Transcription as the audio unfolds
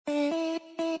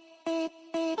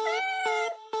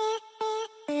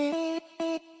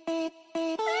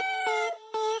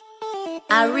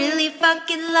I really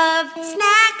fucking love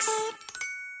snacks.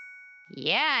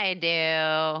 Yeah, I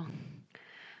do.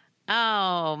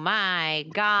 Oh my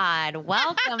God.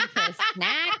 Welcome to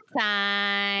Snack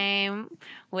Time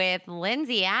with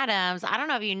Lindsay Adams. I don't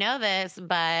know if you know this,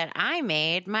 but I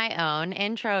made my own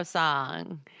intro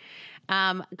song.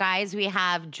 Guys, we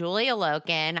have Julia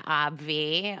Loken,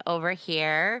 Obvi, over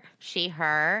here. She,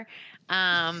 her.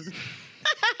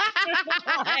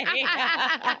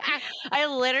 I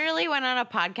literally went on a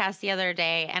podcast the other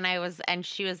day and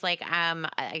she was like, I'm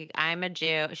a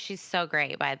Jew. She's so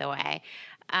great, by the way.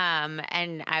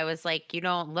 And I was like, you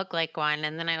don't look like one.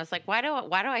 And then I was like, why do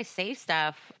I say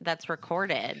stuff that's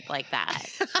recorded like that?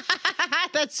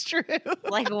 That's true.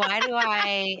 Like,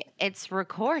 it's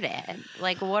recorded.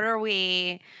 Like, what are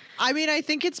we? I mean, I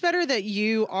think it's better that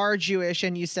you are Jewish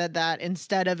and you said that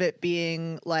instead of it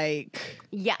being like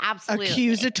Yeah, absolutely.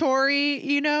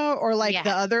 accusatory, or like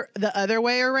Yeah. the other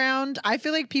way around. I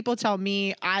feel like people tell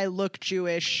me I look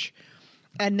Jewish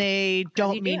and they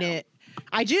don't mean do. it.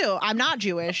 I do. I'm not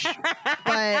Jewish.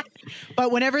 but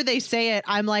whenever they say it,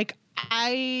 I'm like,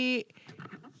 I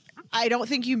don't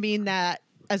think you mean that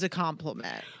as a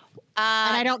compliment.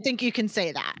 And I don't think you can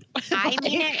say that. I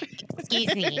mean it.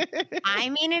 Excuse me. I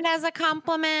mean it as a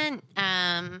compliment. Do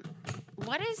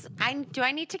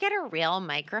I need to get a real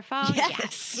microphone?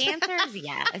 Yes. The answer is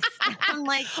yes. I'm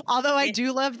like, although I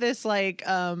do love this, like,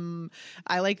 I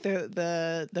like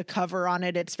the cover on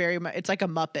it. It's it's like a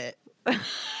Muppet.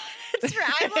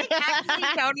 I like actually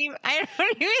I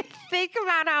don't even think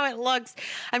about how it looks.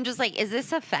 I'm just like, is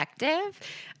this effective?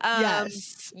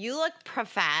 Yes. You look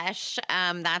profesh.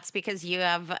 That's because you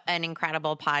have an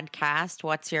incredible podcast.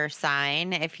 What's Your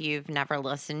Sign? If you've never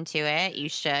listened to it, you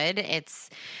should. It's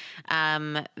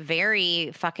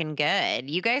very fucking good.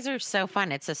 You guys are so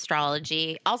fun. It's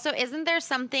astrology. Also, isn't there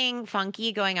something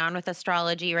funky going on with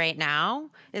astrology right now?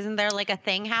 Isn't there like a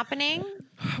thing happening?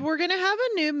 We're gonna have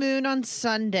a new moon on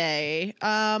Sunday.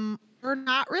 We're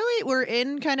not really. We're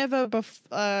in kind of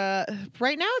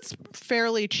right now. It's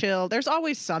fairly chill. There's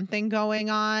always something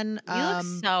going on. You look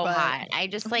so hot. I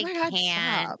just my God,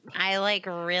 can't. stop. I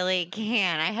really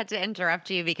can't. I had to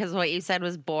interrupt you because what you said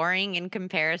was boring in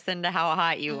comparison to how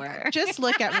hot you were. Just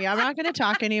look at me. I'm not going to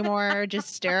talk anymore.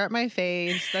 Just stare at my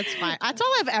face. That's fine. That's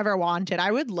all I've ever wanted.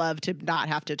 I would love to not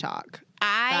have to talk.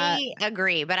 I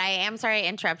agree, but I am sorry I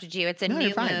interrupted you. It's a new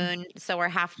you're fine. moon, so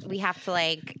we have to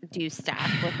like do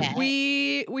stuff with it.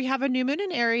 We have a new moon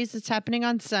in Aries. It's happening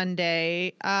on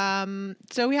Sunday.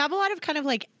 So we have a lot of kind of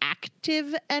like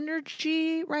active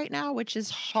energy right now, which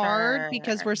is hard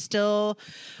because we're still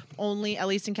only, at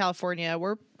least in California,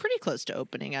 we're pretty close to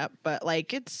opening up. But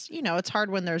like it's hard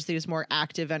when there's these more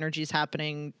active energies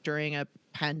happening during a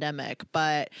pandemic,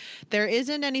 but there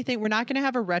isn't anything. We're not going to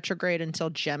have a retrograde until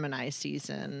Gemini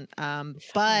season. But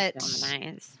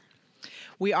Geminis.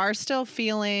 we are still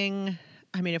feeling,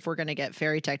 I mean, if we're going to get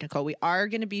very technical, we are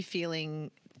going to be feeling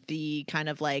the kind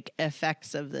of like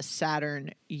effects of the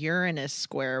Saturn Uranus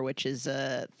square, which is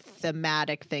a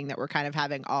thematic thing that we're kind of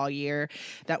having all year,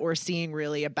 that we're seeing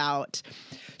really about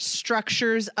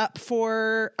structures up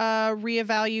for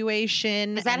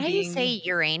reevaluation. Is that how you say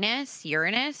Uranus?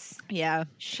 Uranus? Yeah.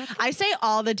 Shut the I say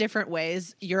all the different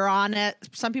ways. Uranus.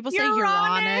 Some people say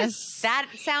Uranus. That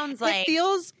sounds like it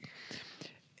feels.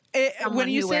 someone when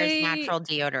you who say wears natural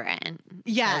deodorant.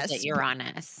 Yes. Calls it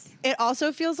Uranus. It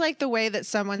also feels like the way that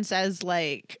someone says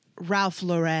like Ralph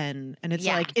Lauren, and it's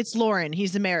Yeah. like, it's Lauren.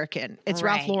 He's American. It's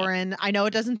Right. Ralph Lauren. I know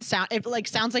it doesn't sound, it like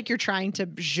sounds like you're trying to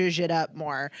zhuzh it up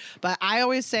more, but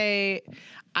I say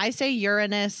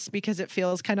Uranus because it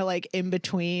feels kind of like in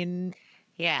between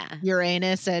Yeah.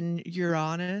 Uranus and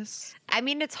Uranus. I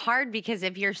mean, it's hard because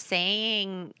if you're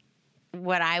saying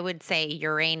what I would say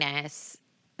Uranus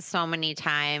so many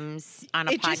times on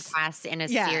a podcast in a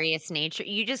serious nature,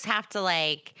 you just have to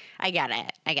like, I get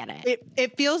it.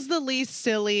 It feels the least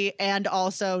silly and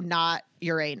also not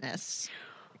Uranus,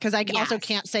 because I also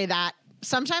can't say that.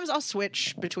 Sometimes I'll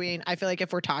switch between, I feel like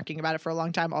if we're talking about it for a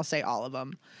long time, I'll say all of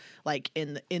them like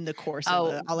in the course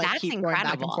of it. I'll like keep going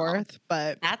back and forth,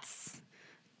 but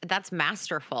that's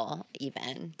masterful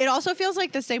even. It also feels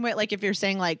like the same way, like if you're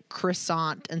saying like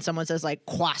croissant and someone says like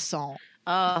croissant.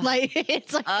 Like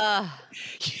it's like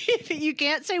you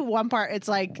can't say one part. It's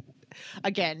like,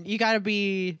 again, you got to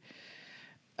be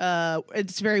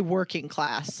it's very working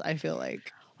class, I feel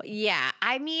like. Yeah,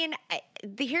 I mean,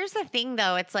 here's the thing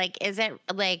though. It's like, is it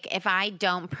like if I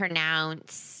don't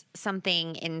pronounce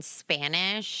something in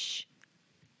Spanish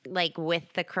like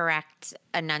with the correct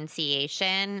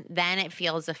enunciation, then it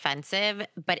feels offensive.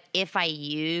 But if I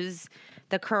use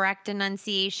the correct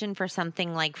enunciation for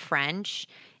something like French,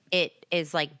 it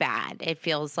is like bad. It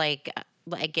feels like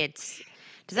it's.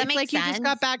 Does that It's make like sense? you just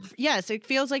got back. Yes, it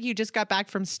feels like you just got back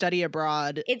from study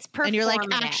abroad. It's and you're like,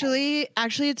 performative.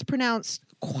 actually, it's pronounced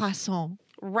croissant.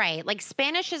 Right. Like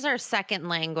Spanish is our second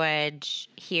language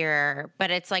here,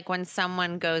 but it's like when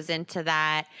someone goes into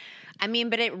that, I mean,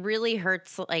 but it really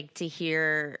hurts like to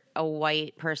hear a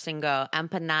white person go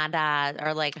empanada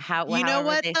or like You know however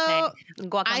what they though? say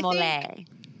guacamole.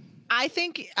 I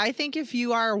think if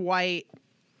you are white,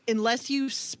 unless you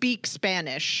speak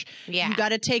Spanish, Yeah. you got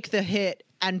to take the hit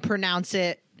and pronounce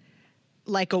it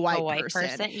like a white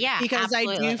person. Yeah, because I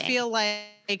absolutely. do feel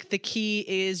like the key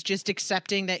is just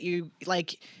accepting that you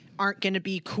like aren't going to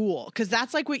be cool, because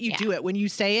that's like what you do it when you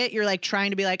say it. You're like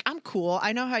trying to be like, I'm cool,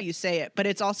 I know how you say it, but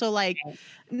it's also like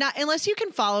not unless you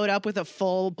can follow it up with a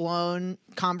full blown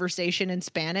conversation in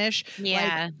Spanish.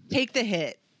 Yeah. Like, take the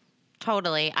hit.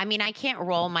 Totally. I mean, I can't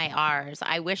roll my R's.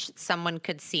 I wish someone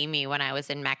could see me when I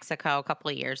was in Mexico a couple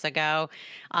of years ago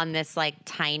on this like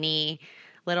tiny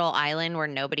little island where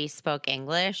nobody spoke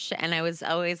English. And I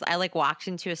like walked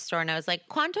into a store and I was like,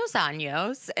 ¿Cuántos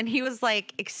años? And he was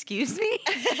like, excuse me?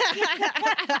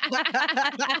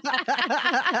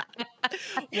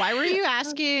 Why were you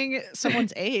asking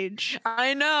someone's age?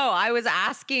 I know. I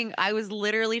was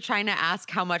literally trying to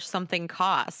ask how much something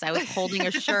costs. I was holding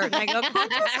a shirt and I go,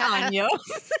 ¿Cuántos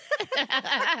años?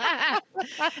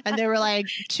 And they were like,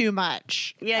 too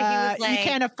much. Yeah, he was like, you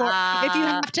can't afford. If you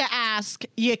have to ask,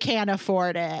 you can't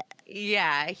afford it.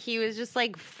 Yeah, he was just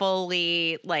like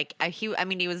fully like I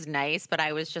mean, he was nice, but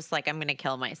I was just like, I'm gonna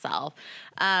kill myself.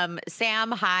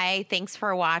 Sam, hi, thanks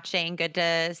for watching. Good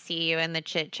to see you in the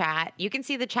chit chat. You can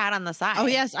see the chat on the side. Oh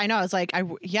yes, I know. It's like I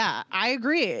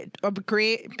agree.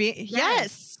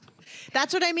 Yes.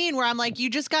 That's what I mean, where I'm like, you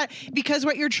just got, because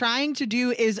what you're trying to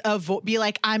do is be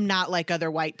like, I'm not like other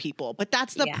white people. But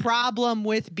that's the problem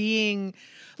with being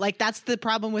like, that's the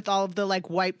problem with all of the like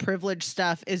white privilege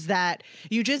stuff, is that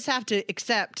you just have to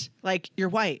accept like you're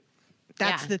white.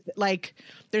 That's like,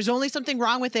 there's only something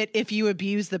wrong with it if you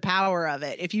abuse the power of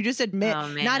it. If you just admit,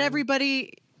 not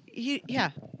everybody, I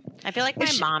feel like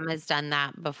my mom has done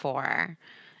that before.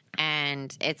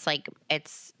 And it's like,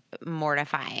 it's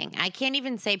mortifying. I can't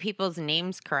even say people's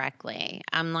names correctly.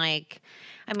 I'm like,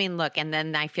 I mean, look, and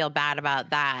then I feel bad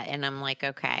about that. And I'm like,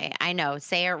 okay, I know,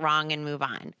 say it wrong and move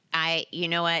on. You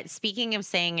know what? Speaking of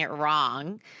saying it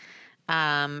wrong,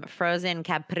 Frozen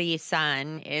Capri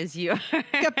Sun is your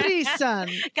Capri Sun.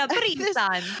 Capri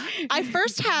Sun. I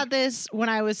first had this when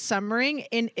I was summering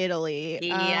in Italy.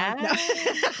 Yeah.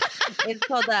 It's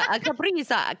called a Capri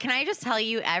Sun. Can I just tell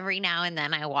you, every now and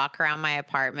then I walk around my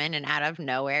apartment and out of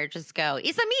nowhere just go,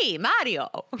 it's a me, Mario.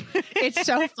 It's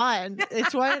so fun.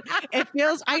 It's what it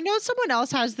feels. I know someone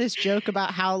else has this joke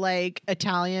about how like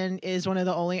Italian is one of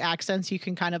the only accents you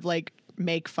can kind of like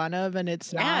make fun of, and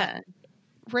it's not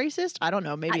racist. I don't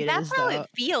know. Maybe it is. That's how it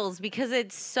feels, because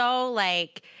it's so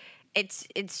like it's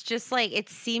just like, it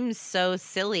seems so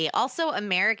silly. Also,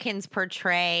 Americans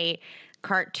portray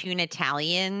cartoon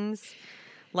Italians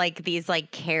like these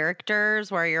like characters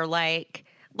where you're like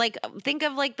think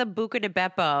of like the Buca di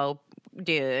Beppo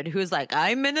dude who's like,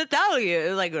 I'm an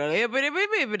Italian, like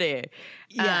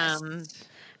Yes.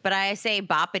 But I say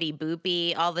boppity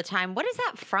boopy all the time. What is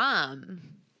that from?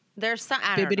 There's some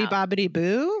Bibbidi bobbidi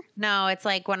boo. No, it's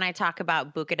like when I talk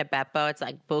about Buca di Beppo, it's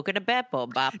like Buca di Beppo,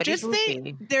 boppity Just boopy.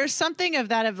 think, there's something of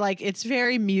that, of like, it's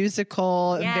very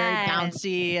musical and very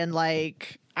bouncy, and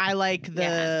like I like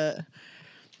the.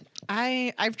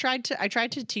 I tried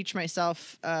to teach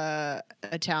myself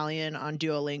Italian on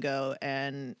Duolingo,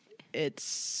 and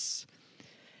it's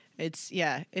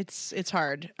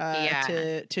hard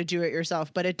to do it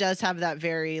yourself, but it does have that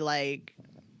very like.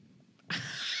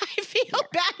 I feel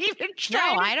bad even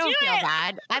trying. No, I don't feel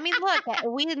bad. I mean, look,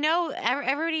 we know,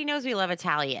 everybody knows we love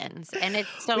Italians, and it's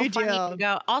so funny to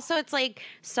go. Also, it's like,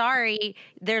 sorry,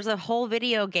 there's a whole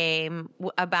video game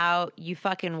about you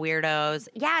fucking weirdos.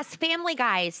 Yes, Family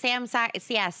Guy,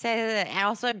 yes, and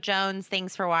also Jones.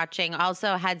 Thanks for watching.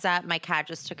 Also, heads up, my cat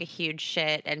just took a huge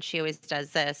shit, and she always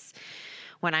does this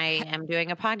when I am doing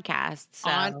a podcast.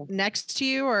 So. Next to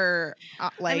you, or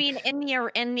like, I mean, in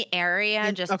the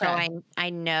area, so I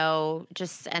know.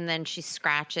 Just, and then she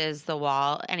scratches the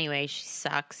wall. Anyway, she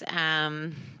sucks.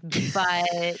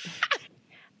 But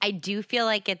I do feel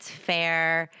like it's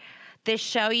fair. This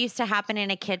show used to happen in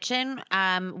a kitchen.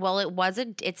 Well,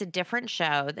 it's a different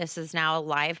show. This is now a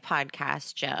live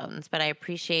podcast, Jones, but I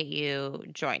appreciate you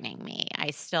joining me. I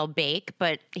still bake,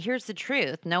 but here's the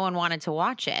truth. No one wanted to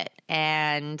watch it.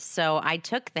 And so I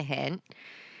took the hint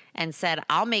and said,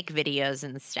 I'll make videos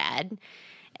instead,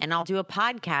 and I'll do a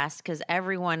podcast, because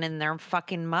everyone and their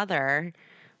fucking mother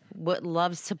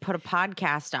loves to put a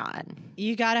podcast on.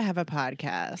 You got to have a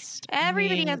podcast.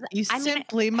 Everybody has. You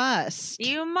simply must.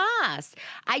 You must.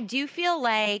 I do feel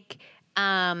like,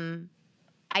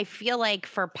 I feel like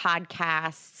for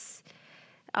podcasts,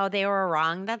 oh, they were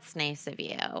wrong. That's nice of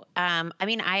you. I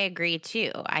mean, I agree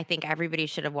too. I think everybody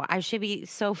should have. I should be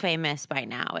so famous by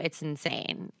now. It's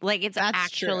insane. Like that's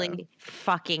actually true.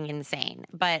 Fucking insane.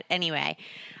 But anyway,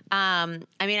 I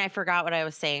mean, I forgot what I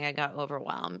was saying. I got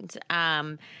overwhelmed.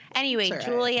 Anyway, right.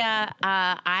 Julia,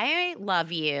 I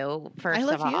love you. First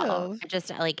of all, just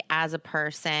like as a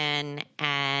person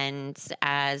and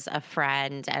as a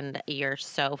friend, and you're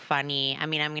so funny. I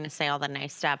mean, I'm going to say all the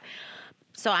nice stuff.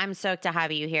 So I'm stoked to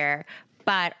have you here.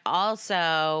 But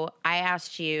also, I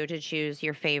asked you to choose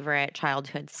your favorite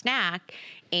childhood snack.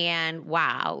 And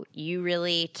wow, you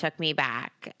really took me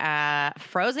back.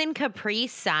 Frozen Capri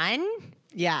Sun?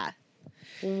 Yeah.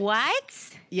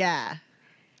 What? Yeah.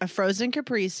 A frozen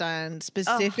Capri Sun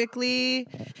specifically.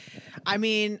 Oh. I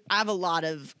mean, I have a lot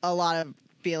of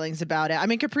feelings about it. I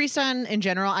mean, Capri Sun in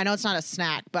general, I know it's not a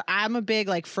snack, but I'm a big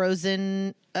like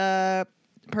frozen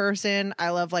person. I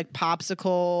love like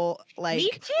popsicle. Like me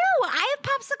too. I have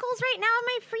popsicles right now in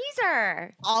my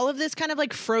freezer. All of this kind of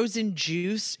like frozen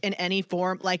juice in any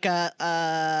form, like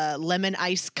a lemon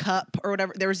ice cup or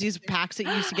whatever. There was these packs that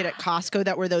you used to get at Costco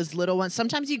that were those little ones.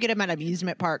 Sometimes you get them at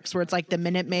amusement parks where it's like the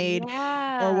Minute Maid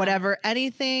or whatever.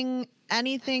 Anything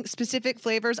specific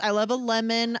flavors. I love a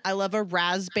lemon. I love a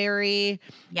raspberry.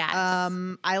 Yes.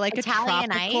 I like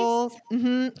Italian a tropical. ice.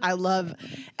 Mm-hmm. I love.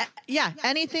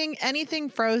 Anything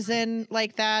frozen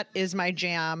like that is my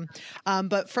jam.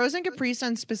 But frozen Capri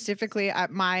Sun specifically,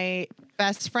 my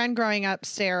best friend growing up,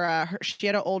 Sarah, she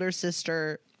had an older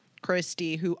sister,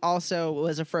 Christy, who also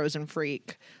was a frozen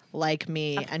freak like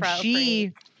me, and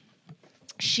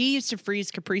she used to freeze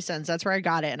Capri Suns. That's where I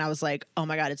got it. And I was like, oh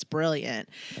my God, it's brilliant.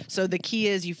 So the key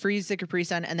is you freeze the Capri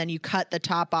Sun and then you cut the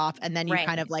top off and then you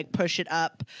kind of like push it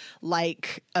up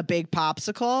like a big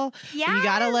popsicle. Yeah. You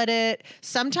got to let it.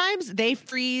 Sometimes they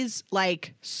freeze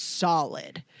like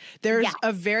solid. There's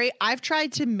I've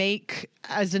tried to make,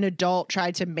 as an adult,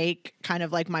 kind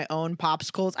of like my own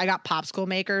popsicles. I got popsicle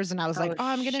makers and I was like,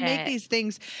 I'm going to make these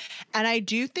things. And I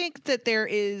do think that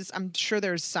I'm sure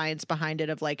there's science behind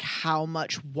it of like how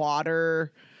much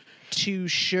water to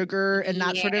sugar and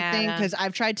that sort of thing. Cause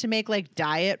I've tried to make like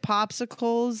diet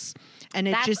popsicles and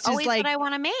it just is like what I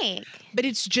want to make. But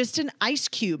it's just an ice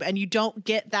cube and you don't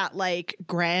get that like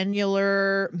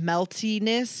granular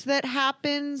meltiness that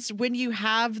happens when you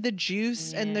have the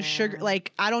juice and the sugar.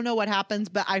 Like, I don't know what happens,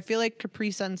 but I feel like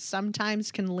Capri Sun sometimes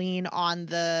can lean on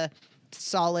the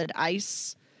solid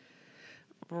ice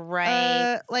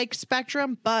like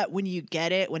spectrum. But when you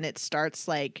get it, when it starts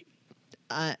like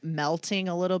melting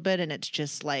a little bit and it's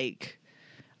just like,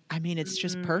 I mean, it's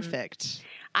just perfect.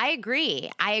 I agree.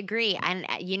 And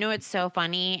you know what's so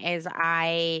funny is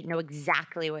I know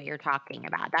exactly what you're talking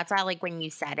about. That's why, like, when you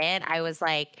said it, I was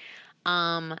like,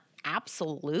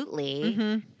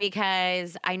 absolutely.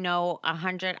 Because I know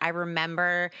I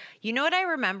remember, you know what I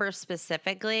remember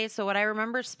specifically? So what I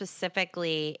remember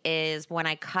specifically is when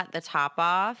I cut the top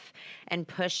off and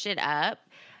pushed it up,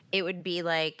 it would be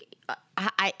like,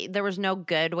 there was no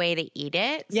good way to eat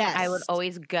it. So I would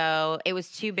always go, it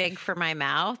was too big for my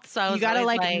mouth. So I was, you gotta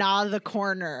like gnaw the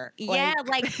corner. Yeah,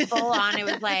 like full on. It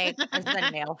was like, this is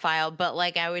a nail file, but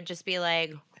like I would just be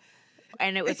like,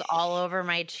 and it was all over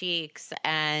my cheeks.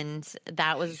 And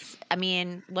that was, I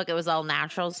mean, look, it was all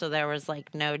natural. So there was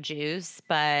like no juice,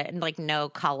 but like no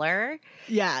color.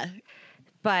 Yeah.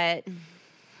 But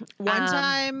one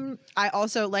time, I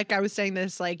also, like I was saying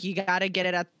this, like you got to get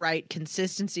it at the right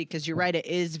consistency because you're right, it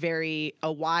is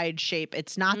a wide shape.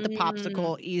 It's not the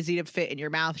popsicle, easy to fit in your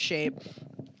mouth shape.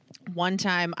 One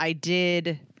time I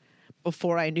did,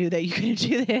 before I knew that you could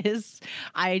do this,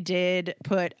 I did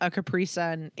put a Capri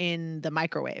Sun in the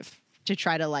microwave to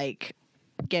try to like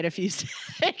get a few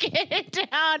seconds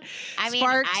down. I mean,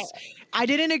 sparks. I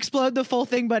didn't explode the full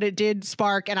thing, but it did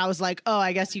spark. And I was like, oh,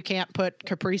 I guess you can't put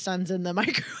Capri Suns in the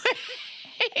microwave.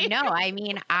 No, I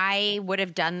mean, I would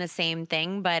have done the same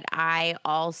thing, but I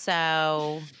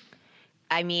also,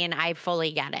 I mean, I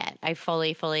fully get it. I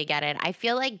fully get it. I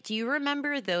feel like, do you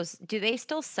remember those? Do they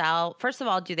still sell? First of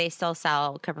all, do they still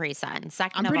sell Capri Suns?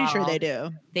 Second I'm pretty sure they do.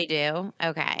 They do?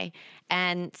 Okay.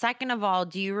 And second of all,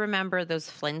 do you remember those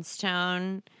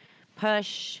Flintstone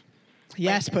push?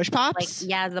 Yes, push pops.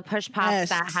 Like, the push pops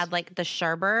that had like the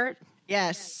sherbet.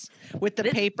 Yes, with the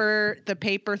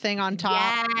paper thing on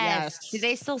top. Yes. Do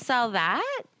they still sell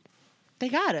that? They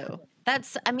got to.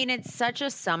 I mean, it's such a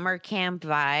summer camp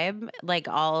vibe. Like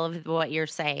all of what you're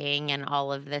saying and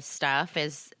all of this stuff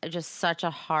is just such a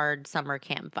hard summer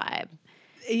camp vibe.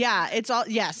 Yeah, it's all,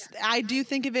 yes, I do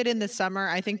think of it in the summer.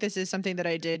 I think this is something that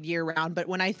I did year round, but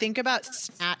when I think about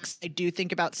snacks, I do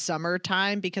think about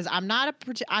summertime because I'm not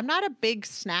a big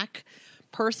snack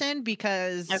person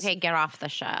because Okay, get off the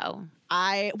show.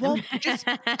 I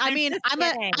mean,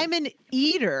 Kidding. I'm an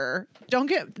eater. Don't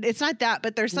get, it's not that,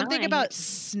 but there's No, something I- about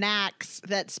snacks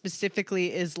that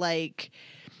specifically is like,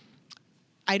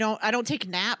 I don't take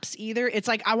naps either. It's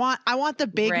like I want the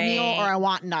big meal or Right. I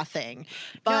want nothing.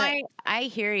 But No, I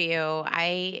hear you.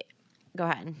 Go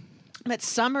ahead. But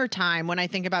summertime, when I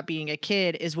think about being a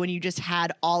kid, is when you just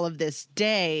had all of this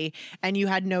day and you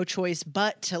had no choice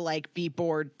but to like be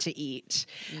bored to eat.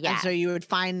 And so Yes. you would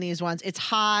find these ones. It's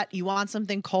hot. You want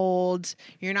something cold.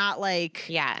 You're not like,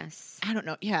 Yes. I don't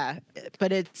know. Yeah.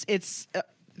 But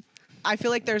I feel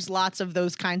like there's lots of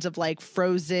those kinds of like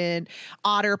frozen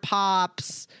Otter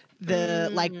Pops, the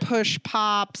like push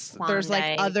pops. There's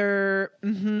like Klondike. other,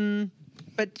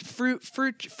 but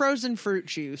frozen fruit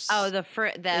juice. Oh, the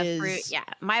fruit. is- Yeah,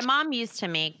 my mom used to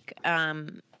make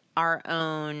our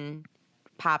own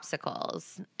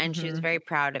popsicles, and she was very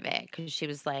proud of it because she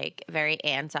was like very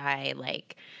anti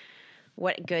like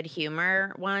what good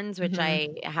humor ones, which I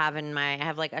have I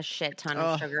have like a shit ton of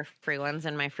Ugh. sugar-free ones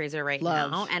in my freezer right now.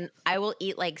 Love. And I will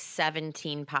eat like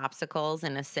 17 popsicles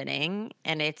in a sitting,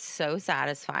 and it's so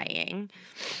satisfying.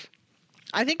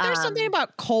 I think there's something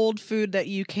about cold food that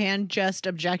you can just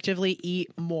objectively eat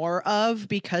more of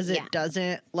because it Yeah.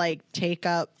 doesn't like take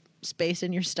up space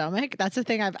in your stomach. That's a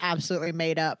thing I've absolutely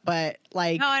made up, but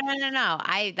like No.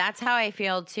 That's how I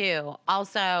feel too.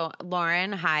 Also,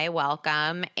 Lauren, hi,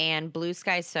 welcome. And Blue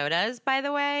Sky sodas, by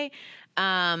the way.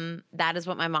 That is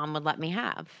what my mom would let me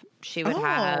have. She would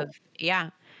have,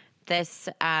 yeah. This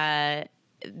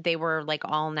they were like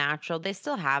all natural. They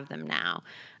still have them now.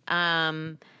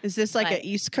 is this like but- an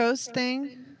East Coast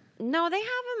thing? No, they have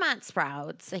them at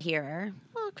Sprouts here.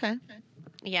 Okay.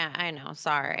 Yeah, I know.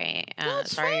 Sorry.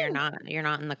 it's Sorry fine. you're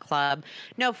not in the club.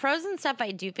 No, frozen stuff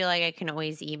I do feel like I can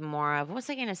always eat more of. What was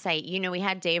I gonna say? You know, we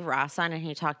had Dave Ross on and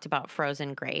he talked about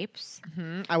frozen grapes.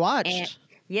 I watched. And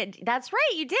yeah, that's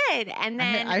right, you did. And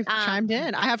then I chimed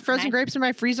in. I have frozen I- grapes in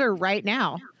my freezer right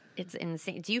now. it's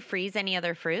insane. Do you freeze any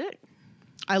other fruit?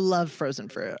 I love frozen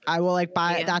fruit. I will like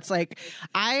buy Yeah. that's like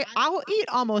I will eat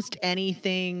almost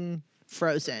anything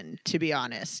frozen, to be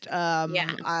honest.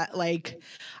 Yeah.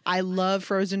 I love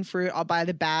frozen fruit. I'll buy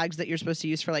the bags that you're supposed to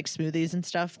use for like smoothies and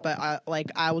stuff, but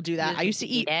I will do that. I used to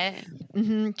eat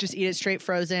it. just eat it straight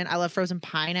frozen. I love frozen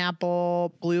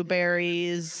pineapple,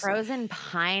 blueberries. Frozen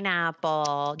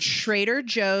pineapple. Trader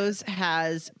Joe's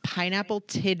has pineapple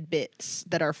tidbits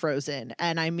that are frozen,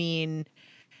 and I mean,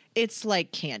 it's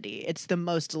like candy. It's the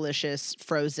most delicious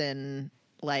frozen,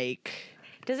 like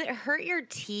Does it hurt your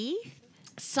teeth?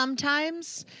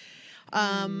 sometimes.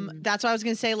 That's what I was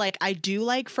gonna say. Like, I do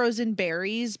like frozen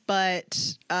berries, but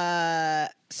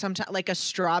sometimes like a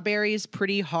strawberry is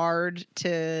pretty hard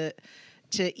to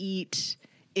eat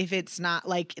if it's not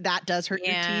like that does hurt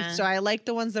your Yeah. teeth. So I like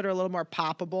the ones that are a little more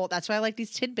poppable. That's why I like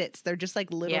these tidbits. They're just like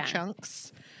little Yeah.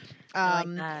 chunks. I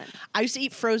like that. I used to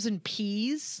eat frozen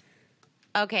peas.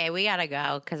 Okay, we gotta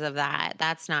go because of that.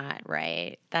 That's not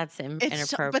right. That's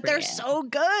inappropriate. But they're so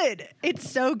good.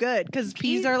 It's so good because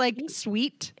peas are like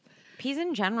sweet. Peas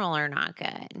in general are not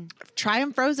good. Try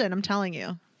them frozen. I'm telling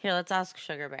you. Here, let's ask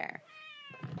Sugar Bear.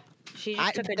 She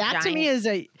just took a That giant, to me is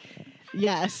a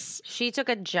yes. She took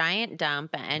a giant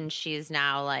dump and she's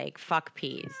now like, fuck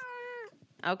peas.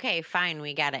 Okay, fine,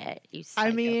 we get it. You. I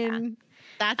psychopath. mean,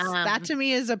 that to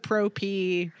me is a pro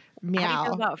pea How do you feel meow.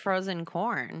 about frozen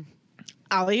corn?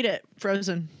 I'll eat it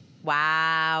frozen.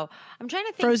 Wow, I'm trying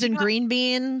to think. Frozen you know- green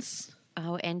beans.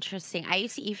 Oh, interesting. I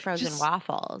used to eat frozen Just-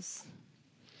 waffles.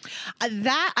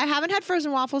 That I haven't had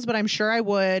frozen waffles, but I'm sure I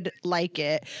would like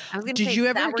it. I was gonna Did say, you is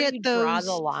ever that where get you those? Draw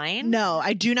the line? No,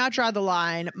 I do not draw the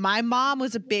line. My mom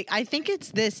was a big. I think it's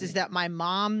this. Is that my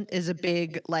mom is a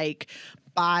big like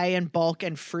buy and bulk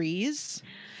and freeze.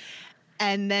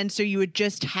 And then so you would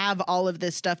just have all of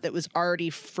this stuff that was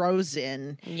already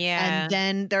frozen. Yeah. And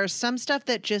then there's some stuff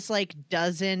that just like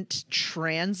doesn't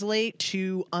translate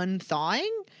to unthawing.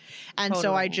 And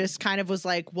so I Totally. just kind of was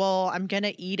like, well, I'm going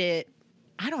to eat it.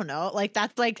 I don't know. Like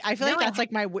that's like I feel No, like I- that's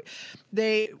like my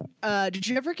they did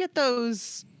you ever get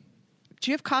those?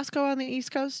 Do you have Costco on the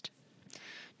East Coast?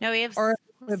 No, we have Or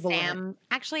equivalent. Sam.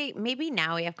 Actually, maybe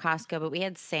now we have Costco, but we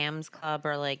had Sam's Club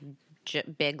or like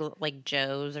big like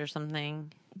Joe's or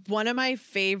something. One of my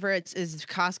favorites is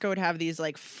Costco would have these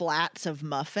like flats of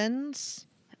muffins.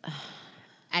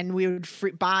 and we would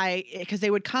buy, because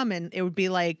they would come and it would be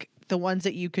like the ones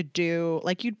that you could do,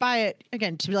 like you'd buy it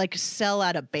again to like sell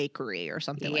at a bakery or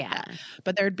something like that.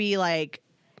 But there'd be like,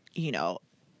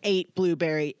 8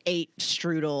 blueberry, 8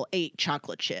 strudel, 8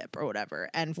 chocolate chip or whatever,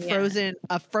 and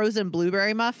a frozen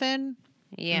blueberry muffin.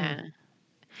 Yeah.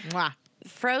 Mwah.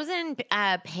 Frozen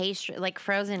pastry, like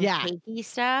frozen cakey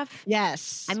stuff.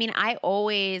 Yes. I mean, I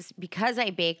always, because I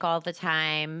bake all the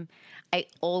time, I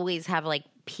always have like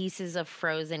pieces of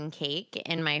frozen cake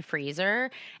in my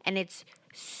freezer, and it's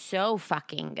so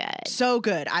fucking good. So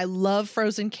good. I love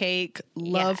frozen cake,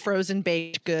 love frozen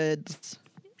baked goods.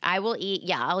 I'll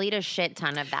eat a shit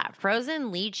ton of that.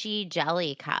 Frozen lychee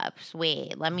jelly cups.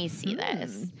 Wait, let me see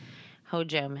this.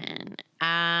 Hojoman.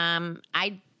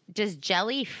 Does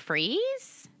jelly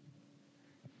freeze?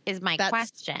 Is my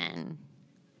question.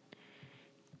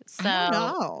 So, I don't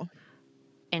know.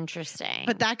 Interesting.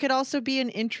 But that could also be an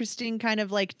interesting kind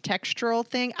of like textural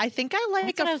thing. I think I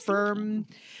like a firm,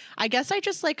 I guess I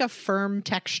just like a firm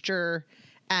texture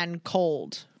and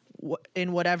cold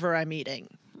in whatever I'm eating.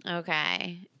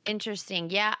 Okay. Interesting.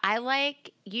 Yeah, I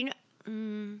like, you guys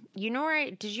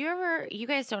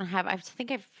don't have, I think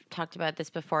I've talked about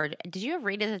this before. Did you have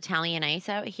Rita's Italian Ice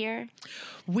out here?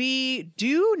 We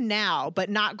do now, but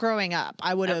not growing up.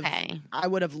 I would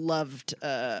have loved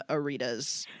a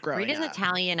Rita's growing up. Rita's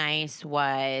Italian Ice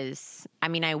was,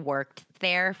 I worked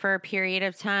there for a period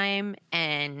of time,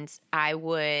 and I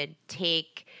would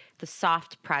take the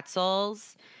soft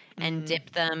pretzels and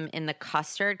dip them in the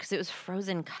custard, because it was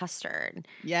frozen custard.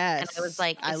 Yes. And I was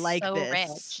like, I like so this.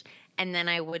 rich. And then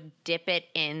I would dip it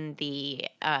in the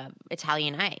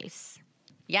Italian Ice.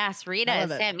 Yes, Rita,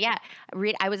 Sam. Yeah.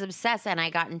 Rita, I was obsessed, and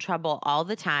I got in trouble all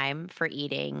the time for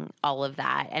eating all of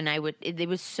that. And it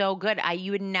was so good.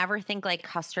 You would never think like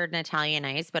custard and Italian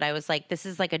Ice, but I was like, this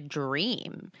is like a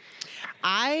dream.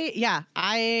 I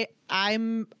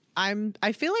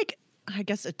feel like, I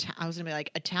guess I was gonna be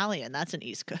like Italian. That's an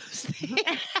East Coast thing.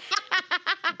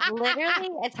 Literally,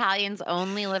 Italians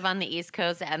only live on the East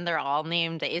Coast, and they're all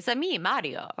named "It's a me,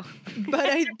 Mario." But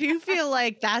I do feel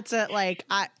like that's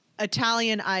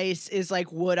Italian Ice is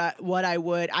like what I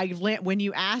would. When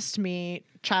you asked me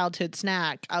childhood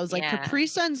snack, I was like, Capri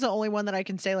Sun's the only one that I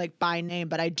can say like by name.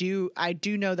 But I do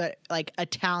know that like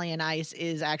Italian Ice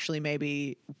is actually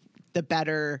maybe the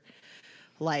better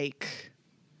like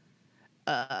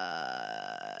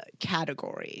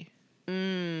category.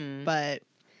 But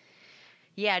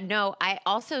yeah, no, I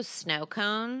also snow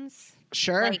cones.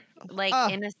 Sure. Like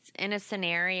in a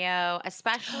scenario,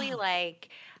 especially like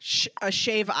a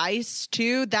shave ice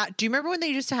too. Do you remember when they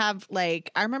used to have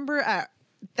like, I remember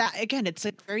that again, it's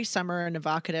like very summer and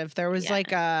evocative. There was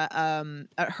like a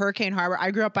Hurricane Harbor. I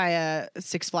grew up by a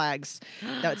Six Flags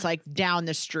that's like down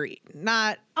the street.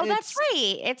 That's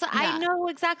right. I know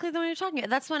exactly the one you're talking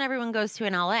about. That's when everyone goes to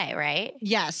in LA, right?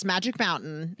 Yes, Magic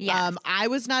Mountain. Yes. I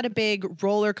was not a big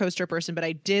roller coaster person, but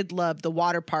I did love the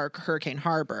water park Hurricane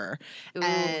Harbor. Ooh,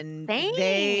 and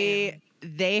same.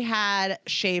 they had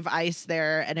shave ice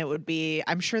there, and it would be,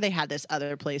 I'm sure they had this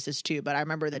other places too, but I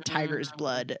remember the tiger's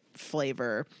blood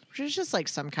flavor, which is just like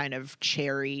some kind of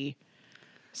cherry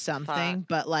something.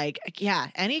 But like, yeah,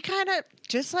 any kind of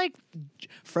just like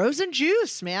frozen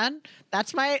juice, man.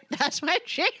 That's my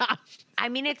jam. I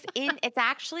mean, it's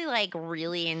actually like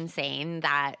really insane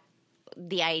that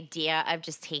the idea of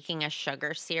just taking a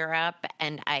sugar syrup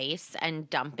and ice and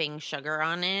dumping sugar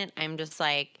on it, I'm just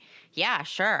like, yeah,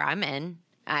 sure, I'm in.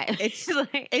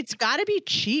 It's got to be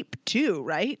cheap too,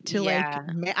 right?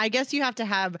 I guess you have to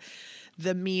have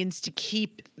the means to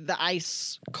keep the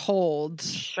ice cold.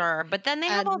 Sure. But then they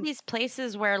have all these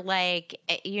places where like,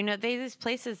 these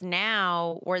places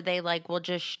now where they like will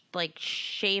just like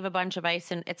shave a bunch of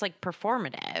ice, and it's like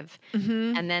performative.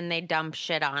 Mm-hmm. And then they dump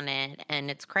shit on it,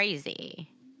 and it's crazy.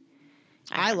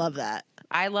 I love that.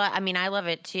 I love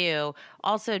it too.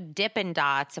 Also, Dippin'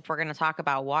 Dots, if we're going to talk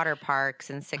about water parks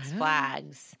and Six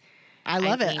Flags. I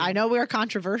love it. I know we're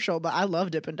controversial, but I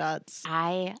love Dippin' Dots.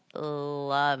 I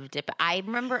love Dippin'. I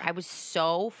remember I was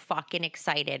so fucking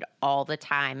excited all the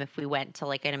time if we went to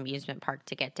like an amusement park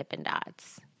to get Dippin'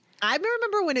 Dots. I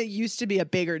remember when it used to be a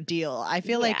bigger deal. I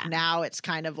feel like now it's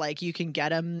kind of like you can get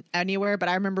them anywhere, but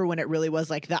I remember when it really was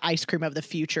like the ice cream of the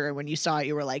future. And when you saw it,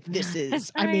 you were like, this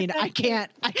is, I mean, I can't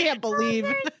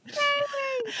believe,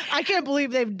 I can't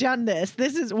believe they've done this.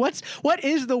 This is what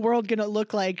is the world going to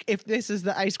look like if this is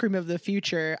the ice cream of the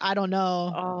future? I don't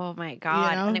know. Oh my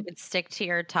God. And it would stick to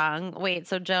your tongue. Wait,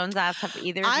 so Jones asked, have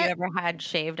either of you ever had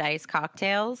shaved ice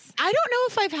cocktails? I don't know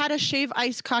if I've had a shaved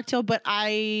ice cocktail, but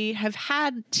I have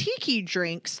had tiki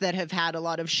drinks that have had a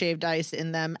lot of shaved ice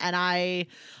in them, and I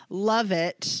love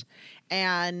it.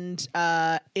 and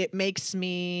it makes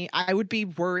me. I would be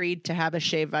worried to have a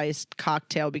shaved ice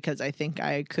cocktail because I think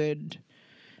I could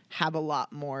have a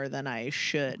lot more than I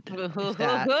should. If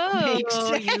that makes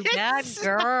sense. You bad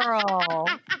girl.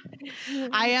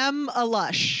 I am a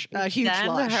lush, a huge Send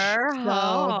lush. her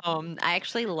So- home. I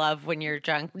actually love when you're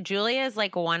drunk. Julia is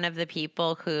like one of the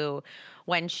people who,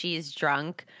 when she's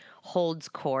drunk, holds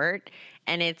court.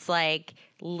 And it's like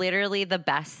literally the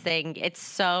best thing. It's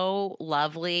so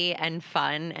lovely and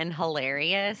fun and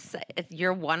hilarious.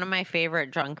 You're one of my favorite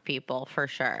drunk people for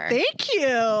sure. Thank you.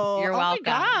 You're Oh welcome.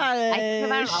 My I think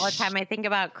about it all the gosh. time. I think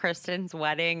about Kristen's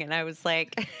wedding, and I was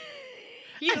like,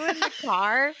 you in the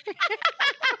car?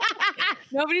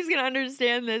 Nobody's going to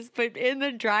understand this, but in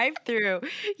the drive through,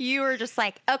 you were just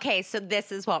like, okay, so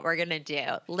this is what we're going to do.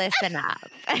 Listen up.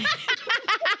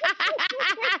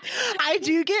 I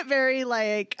do get very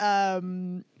like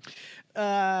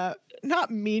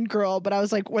not mean girl, but I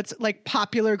was like, what's like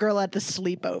popular girl at the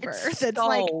sleepover? It's That's so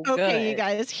like, okay, you good.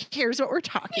 guys, here's what we're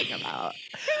talking about.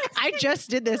 I just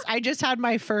did this. I just had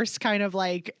my first kind of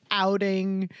like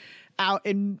outing out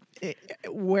in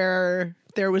where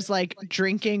there was like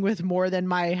drinking with more than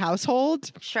my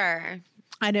household. Sure.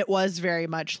 And it was very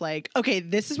much like, okay,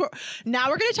 this is what now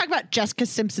we're going to talk about Jessica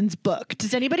Simpson's book.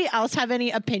 Does anybody else have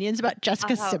any opinions about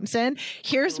Jessica Simpson?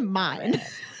 Here's mine.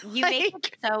 You make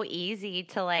it so easy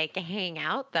to like hang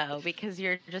out though, because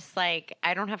you're just like,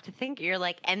 I don't have to think. You're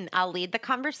like, and I'll lead the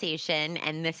conversation,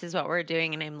 and this is what we're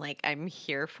doing. And I'm like, I'm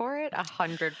here for it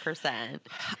 100%.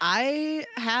 I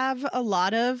have a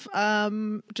lot of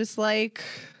just like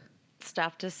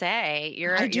Stuff to say.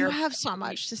 I do have so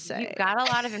much to say. You've got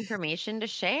a lot of information to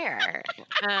share.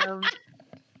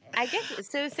 I guess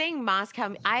so. Saying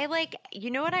Moscow, I like. You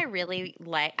know what I really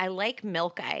like? I like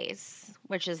milk ice,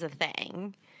 which is a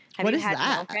thing. Have What you is had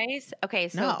that? milk ice? Okay,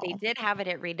 so No. they did have it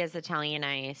at Rita's Italian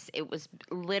Ice. It was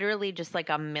literally just like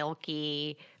a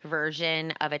milky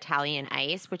version of Italian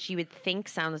ice, which you would think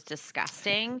sounds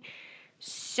disgusting.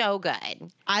 So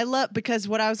good. I love because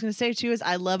what I was going to say too is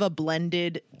I love a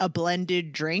blended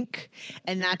drink,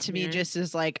 and that to me just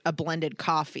is like a blended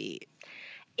coffee.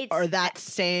 It's Or that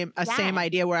same Yes.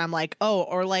 idea where I'm like, oh,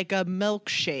 or like a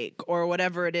milkshake or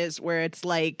whatever it is, where it's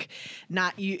like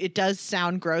not you. It does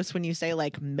sound gross when you say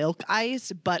like milk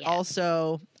ice, but Yeah.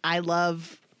 also I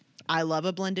love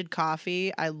a blended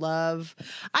coffee. I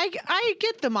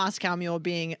get the Moscow Mule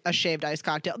being a shaved ice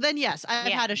cocktail. Then yes, I've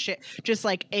Yeah. had just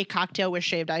like a cocktail with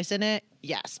shaved ice in it.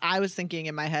 Yes, I was thinking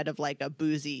in my head of like a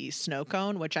boozy snow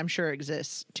cone, which I'm sure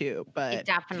exists too. But It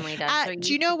definitely does. So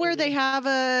do you know where they have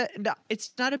no, it's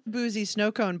not a boozy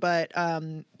snow cone, but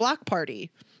Block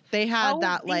Party. They had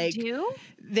that like do?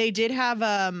 they did have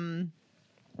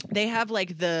they have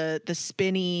like the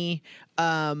spinny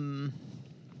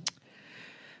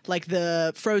like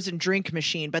the frozen drink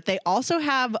machine, but they also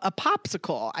have a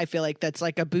popsicle. I feel like that's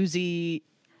like a boozy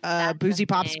That's boozy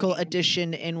the popsicle thing.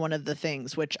 edition in one of the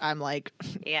things, which I'm like,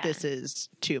 Yeah. this is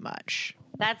too much.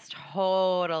 That's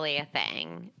totally a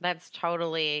thing. That's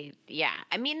totally, yeah.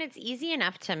 I mean, it's easy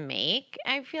enough to make,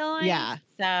 I feel like. Yeah.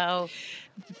 So,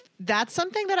 That's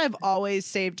something that I've always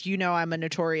saved. You know, I'm a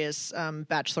notorious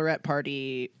bachelorette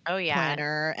party oh, yeah.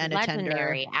 planner and attender.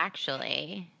 Legendary,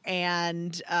 actually.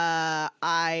 And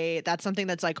that's something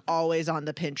that's like always on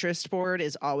the Pinterest board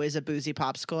is always a boozy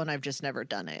popsicle, and I've just never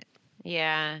done it.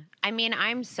 Yeah. I mean,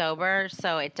 I'm sober,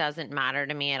 so it doesn't matter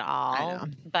to me at all. know.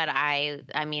 But I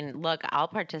mean, look, I'll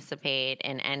participate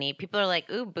in any. People are like,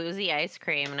 ooh, boozy ice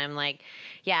cream. And I'm like,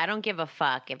 yeah, I don't give a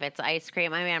fuck if it's ice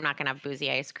cream. I mean, I'm not going to have boozy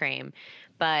ice cream,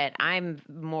 but I'm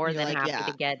more You're than like, happy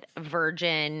yeah. to get a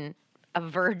virgin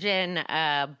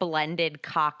blended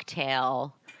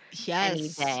cocktail any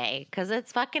Yes. day because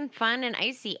it's fucking fun and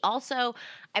icy. Also,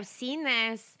 I've seen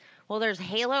this. Well, there's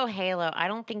Halo. I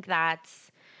don't think that's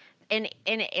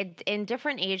in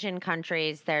different Asian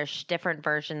countries. There's different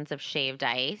versions of shaved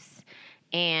ice,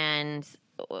 and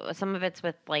some of it's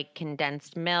with like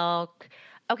condensed milk.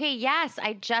 Okay, yes,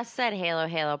 I just said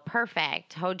Halo.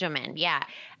 Perfect. Hojamin. Yeah.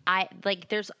 I like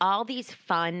there's all these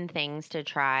fun things to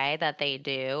try that they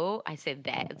do. I said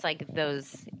that it's like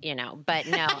those, but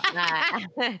no.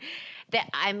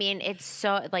 I mean, it's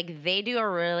so like they do a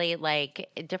really like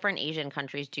different Asian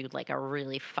countries do like a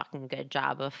really fucking good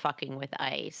job of fucking with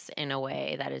ice in a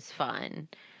way that is fun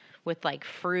with like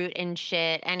fruit and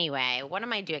shit. Anyway, what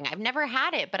am I doing? I've never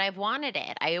had it, but I've wanted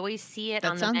it. I always see it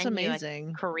That on sounds the menu amazing.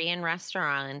 at Korean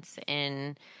restaurants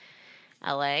in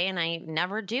LA, and I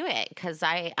never do it because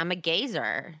I'm a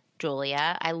gazer,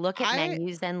 Julia. I look at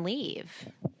menus and leave.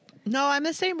 No, I'm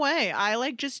the same way. I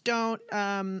like just don't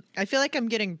I feel like I'm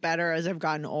getting better as I've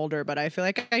gotten older, but I feel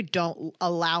like I don't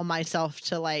allow myself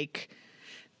to like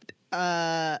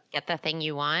Get the thing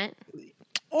you want.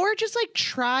 or just like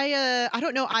try I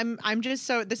don't know, I'm just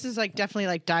so, this is like definitely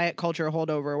like diet culture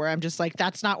holdover where I'm just like,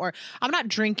 that's not where I'm not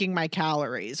drinking my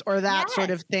calories or that sort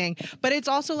of thing, but it's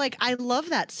also like I love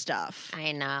that stuff.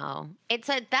 I know. That's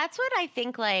what I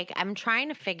think, like I'm trying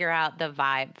to figure out the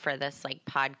vibe for this like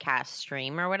podcast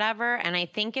stream or whatever, and I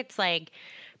think it's like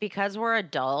because we're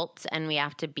adults and we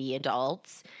have to be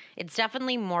adults, it's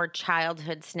definitely more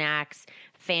childhood snacks,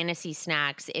 fantasy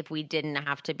snacks if we didn't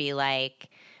have to be like,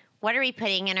 what are we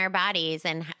putting in our bodies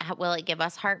and will it give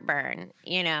us heartburn?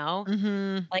 You know,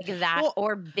 like that, Well,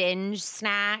 or binge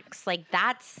snacks. Like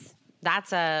that's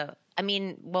I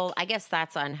mean, well, I guess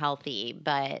that's unhealthy,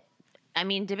 but I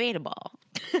mean, debatable.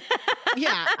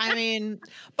 yeah, I mean,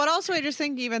 but also I just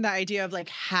think even the idea of like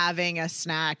having a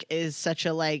snack is such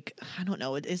a like, I don't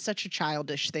know, it is such a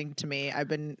childish thing to me. I've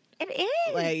been It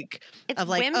is like It's of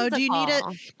like, oh,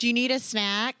 whimsical. do you need a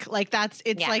snack? Like it's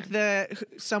Yeah. like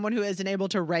someone who isn't able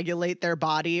to regulate their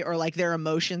body or like their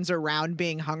emotions around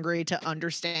being hungry to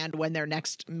understand when their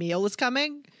next meal is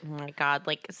coming. Oh my God,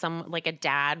 like a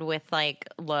dad with like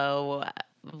low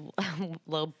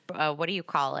what do you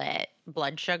call it,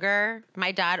 blood sugar.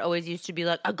 My dad always used to be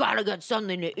like, I gotta get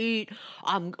something to eat,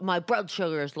 my blood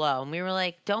sugar is low, and we were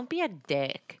like, don't be a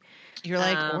dick. You're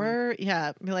like, or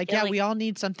yeah, you're like, yeah, like, we all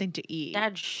need something to eat.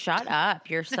 Dad, shut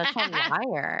up, you're such a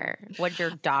liar. Would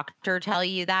your doctor tell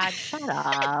you that? Shut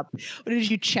up. Did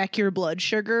you check your blood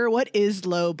sugar? What is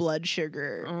low blood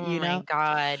sugar? Oh You know? my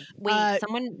God.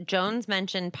 Wait, Jones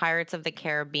mentioned Pirates of the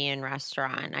Caribbean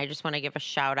restaurant. I just want to give a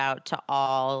shout out to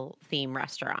all theme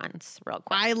restaurants real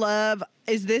quick.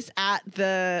 Is this at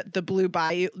the Blue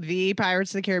Bayou, the Pirates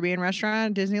of the Caribbean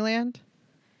restaurant, Disneyland?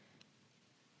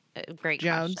 Great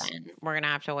Jones. question. We're gonna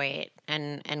have to wait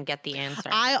and get the answer.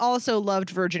 I also loved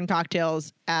Virgin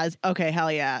Cocktails okay, hell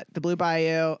yeah. The Blue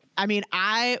Bayou. I mean,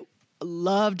 I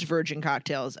loved Virgin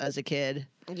Cocktails as a kid.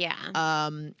 Yeah.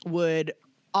 Would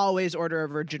always order a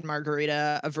virgin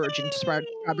margarita, a virgin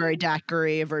strawberry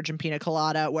daiquiri, a virgin pina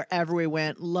colada, wherever we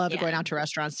went. Loved going out to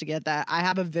restaurants to get that. I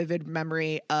have a vivid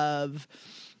memory of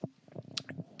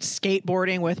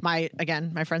skateboarding with my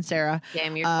friend Sarah.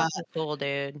 Damn, you're fucking cool,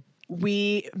 dude.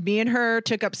 Me and her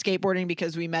took up skateboarding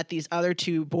because we met these other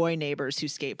two boy neighbors who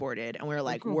skateboarded, and we were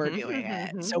like, we're doing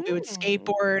it. So we would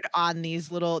skateboard on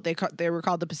these little, they were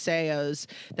called the paseos,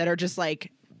 that are just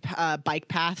like bike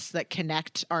paths that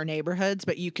connect our neighborhoods,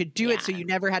 but you could do it so you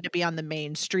never had to be on the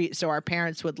main street. So our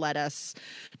parents would let us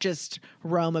just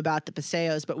roam about the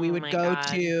paseos, but we would go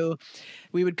to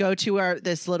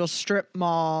this little strip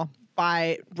mall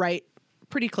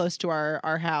pretty close to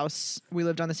our house. We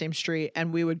lived on the same street,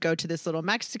 and we would go to this little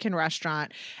Mexican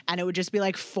restaurant, and it would just be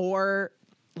like 4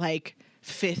 like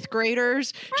 5th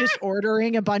graders just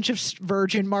ordering a bunch of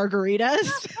virgin margaritas.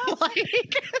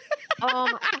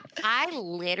 I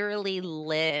literally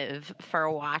live for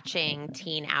watching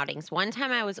teen outings. One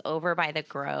time I was over by the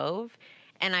Grove,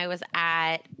 and I was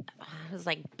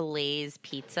like Blaze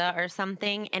Pizza or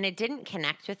something, and it didn't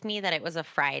connect with me that it was a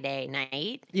Friday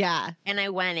night. Yeah. And I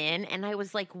went in and I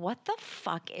was like, what the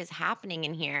fuck is happening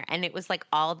in here? And it was like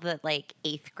all the like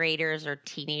 8th graders or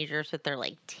teenagers with their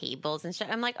like tables and shit.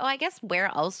 I'm like, oh, I guess where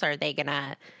else are they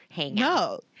gonna hang out?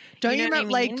 No. Don't you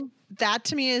remember, what I mean? like, that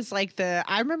to me is like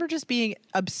I remember just being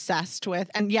obsessed with,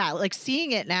 and yeah, like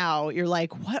seeing it now, you're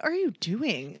like, what are you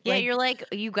doing? Yeah, you're like,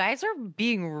 you guys are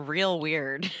being real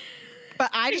weird. But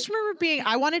I just remember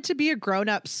I wanted to be a grown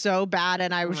up so bad,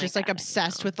 and I was just like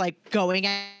obsessed with like going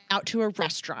out to a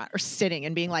restaurant or sitting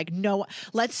and being like, no,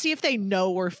 let's see if they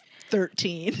know we're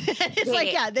 13. It's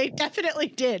like, yeah, they definitely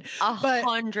did.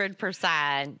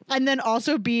 100%. And then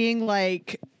also being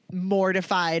like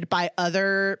mortified by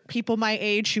other people my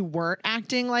age who weren't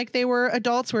acting like they were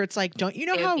adults, where it's like, don't you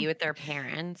know They how would be with their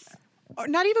parents? Or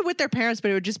not even with their parents,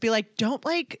 but it would just be like, don't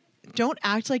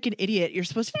act like an idiot. You're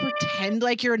supposed to pretend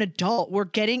like you're an adult. We're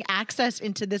getting access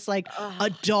into this like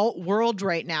adult world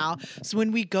right now. So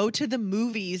when we go to the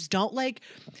movies, don't like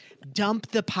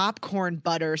dump the popcorn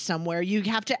butter somewhere. You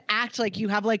have to act like you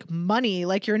have like money,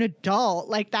 like you're an adult,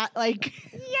 like that, like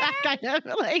that kind of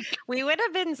like. We would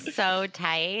have been so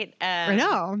tight. I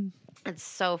know. It's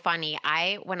so funny.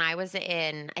 When I was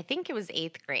in, I think it was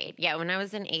 8th grade. Yeah, when I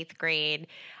was in 8th grade,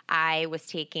 I was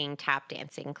taking tap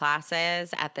dancing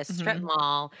classes at this strip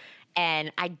mall.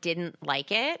 and I didn't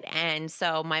like it. And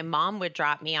so my mom would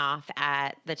drop me off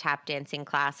at the tap dancing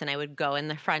class, and I would go in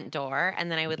the front door, and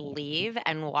then I would leave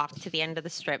and walk to the end of the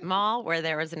strip mall where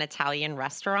there was an Italian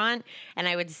restaurant, and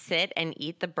I would sit and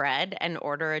eat the bread and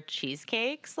order a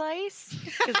cheesecake slice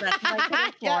because that's what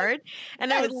I could afford.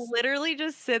 And I would literally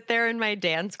just sit there in my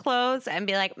dance clothes and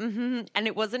be like, mm-hmm. And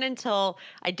it wasn't until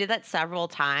I did that several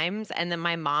times, and then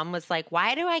my mom was like,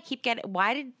 why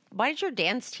did your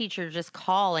dance teacher just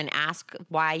call and ask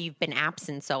why you've been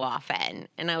absent so often?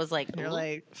 And I was like, You're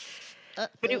like,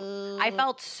 but I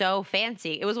felt so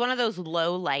fancy. It was one of those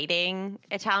low lighting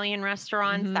Italian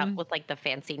restaurants that with like the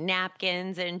fancy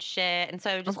napkins and shit. And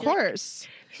so just of course.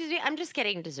 Like, excuse me, I'm just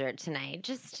getting dessert tonight.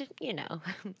 Just, you know,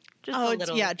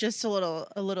 just just a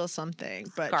little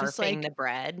something, but just like the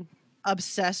bread.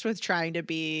 Obsessed with trying to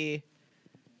be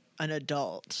an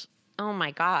adult. Oh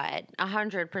my God,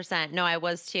 100%. No, I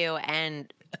was too.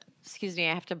 And excuse me,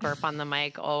 I have to burp on the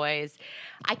mic always.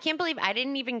 I can't believe I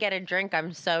didn't even get a drink.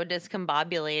 I'm so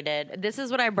discombobulated. This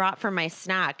is what I brought for my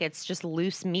snack. It's just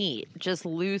loose meat, just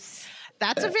loose.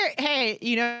 That's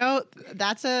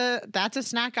that's a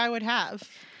snack I would have.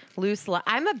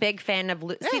 I'm a big fan of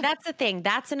loose. See, that's the thing.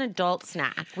 That's an adult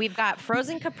snack. We've got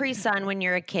frozen Capri Sun when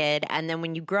you're a kid, and then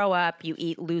when you grow up, you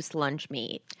eat loose lunch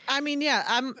meat. I mean,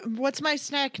 yeah. What's my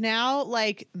snack now?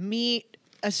 Like meat,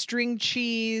 a string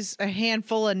cheese, a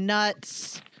handful of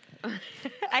nuts.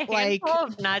 A handful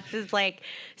of nuts is like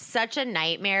such a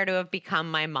nightmare to have become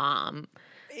my mom.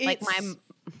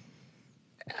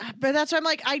 But that's why I'm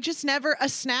like, I just never a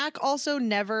snack. Also,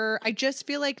 never. I just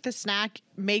feel like the snack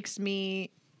makes me.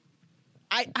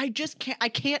 I just can't. I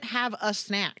can't have a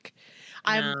snack.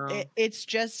 It's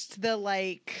just the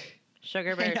like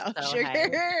sugar bear.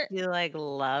 Sugar. He like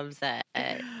loves it.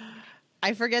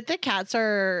 I forget that cats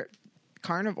are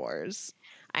carnivores.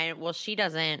 She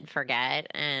doesn't forget.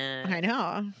 I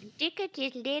know. Look at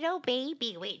this little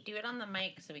baby. Wait, do it on the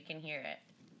mic so we can hear it.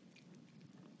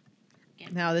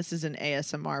 Now this is an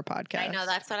ASMR podcast. I know,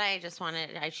 that's what I just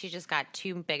wanted. She just got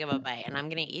too big of a bite, and I'm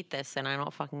gonna eat this, and I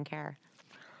don't fucking care.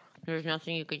 There's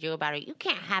nothing you could do about it. You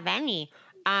can't have any.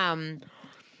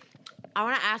 I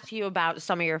want to ask you about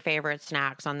some of your favorite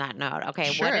snacks on that note.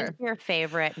 Okay, sure. What is your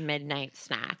favorite midnight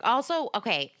snack? Also,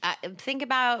 okay, think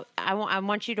about, I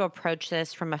want you to approach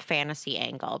this from a fantasy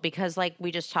angle, because like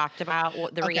we just talked about,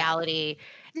 the reality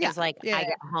is like I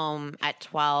get home at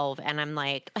 12 and I'm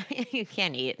like, you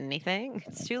can't eat anything.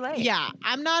 It's too late. Yeah,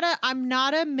 I'm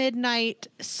not a midnight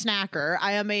snacker.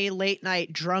 I am a late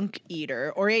night drunk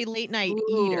eater or a late night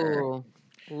eater.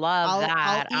 Love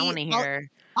that. I want to hear.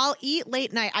 I'll eat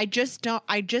late night. I just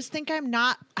think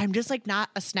I'm just like not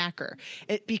a snacker.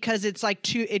 Because it's like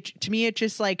to me, it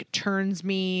just like turns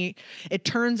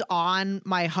on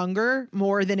my hunger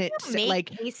more than it's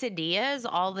like quesadillas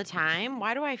all the time.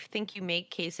 Why do I think you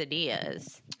make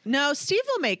quesadillas? No, Steve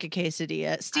will make a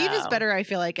quesadilla. Steve is better, I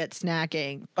feel like, at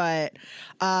snacking, but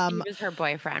Steve is her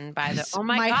boyfriend, by the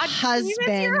my God, husband. Steve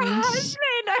is your husband.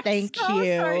 Thank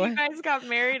you. Sorry you guys got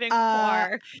married in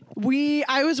car.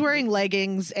 I was wearing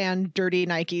leggings and dirty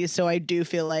Nikes, so I do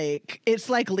feel like it's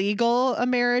like legal a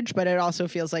marriage, but it also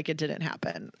feels like it didn't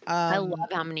happen. I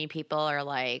love how many people are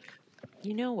like,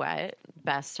 you know what?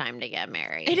 Best time to get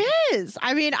married. It is.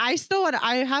 I mean, I still want.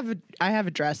 I have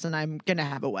a dress, and I'm gonna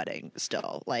have a wedding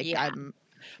still. Like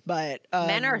but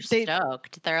men are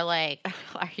stoked. They're like,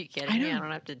 "Are you kidding me? I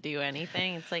don't have to do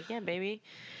anything." It's like, yeah, baby.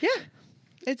 Yeah,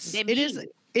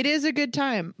 it is a good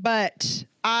time. But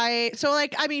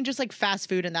just like fast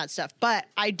food and that stuff. But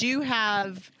I do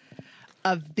have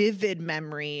a vivid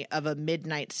memory of a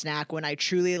midnight snack when I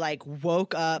truly like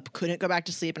woke up, couldn't go back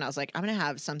to sleep, and I was like, I'm gonna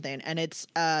have something, and it's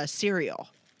cereal.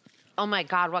 Oh my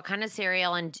God, what kind of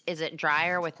cereal? And is it dry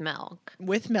or with milk?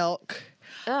 With milk.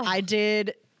 Ugh. I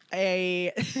did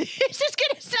it's just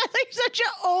gonna sound like such an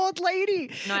old lady.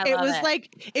 No,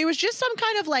 it was just some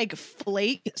kind of like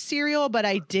flake cereal, but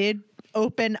I did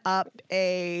open up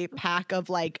a pack of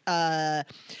like the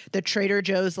Trader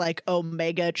Joe's like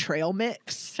Omega Trail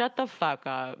Mix. Shut the fuck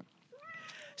up.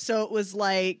 So it was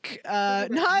like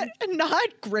not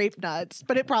grape nuts,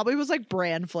 but it probably was like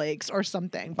bran flakes or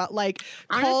something. But like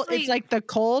honestly, it's like the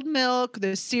cold milk,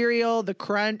 the cereal, the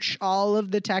crunch, all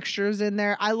of the textures in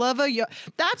there. I love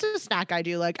that's a snack I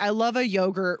do. Like I love a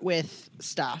yogurt with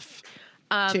stuff.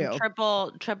 Too.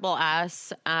 Triple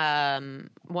S, 1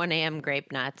 a.m.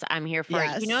 grape nuts. I'm here for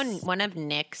it. You know, one of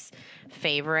Nick's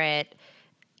favorite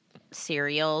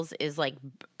cereals is like,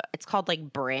 it's called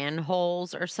like bran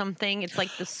holes or something. It's like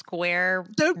the square.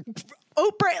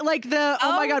 oat bran, like the,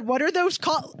 oh my Oh. God, what are those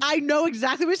called? I know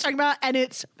exactly what he's talking about, and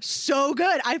it's so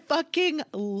good. I fucking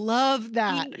love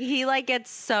that. He like gets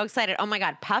so excited. Oh my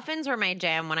God. Puffins were my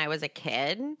jam when I was a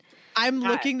kid. I'm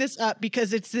looking this up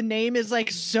because the name is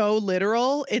like so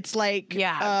literal. It's like,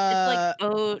 Yeah. It's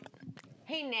like oat.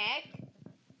 Hey, Nick.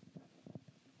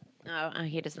 Oh,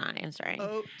 he does not answering.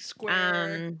 oat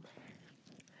square.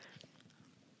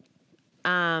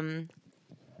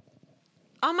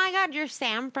 Oh my God, you're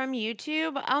Sam from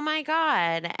YouTube. Oh my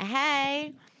God.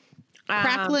 Hey.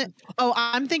 Cracklin. Oh,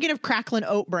 I'm thinking of Cracklin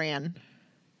Oat Bran.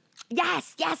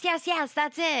 Yes. That's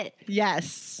it.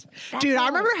 Yes. That's Dude, I it.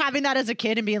 remember having that as a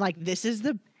kid and being like, this is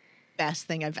the best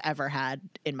thing I've ever had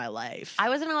in my life. I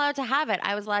wasn't allowed to have it.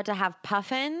 I was allowed to have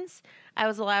Puffins. I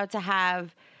was allowed to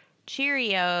have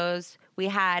Cheerios. We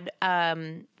had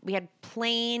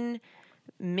plain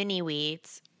mini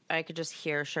wheats. I could just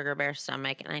hear Sugar Bear's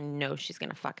stomach, and I know she's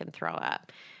gonna fucking throw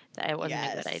up. That it wasn't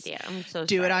a good Yes. idea. I'm so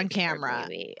Do it sorry on for camera.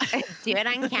 baby. Do it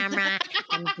on camera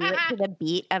and do it to the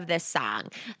beat of this song.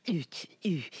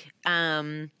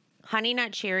 Honey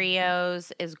Nut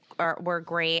Cheerios were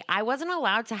great. I wasn't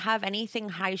allowed to have anything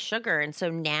high sugar, and so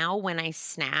now when I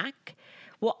snack,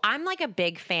 well, I'm like a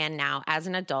big fan now as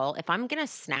an adult. If I'm gonna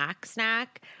snack,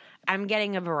 I'm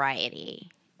getting a variety,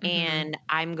 and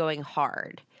I'm going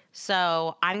hard.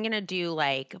 So I'm going to do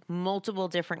like multiple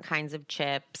different kinds of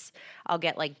chips. I'll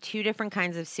get like 2 different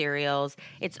kinds of cereals.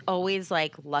 It's always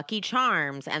like Lucky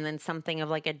Charms and then something of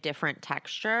like a different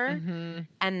texture.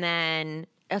 And then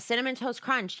a Cinnamon Toast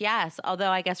Crunch. Yes.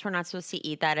 Although I guess we're not supposed to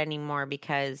eat that anymore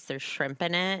because there's shrimp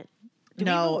in it. Do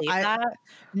we believe that?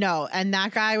 No, and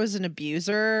that guy was an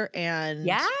abuser, and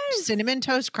Yes. Cinnamon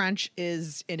Toast Crunch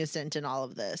is innocent in all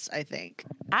of this, I think.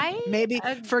 I Maybe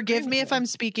forgive me if agree. I'm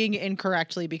speaking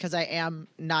incorrectly because I am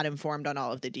not informed on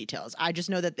all of the details. I just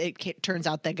know that turns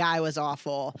out the guy was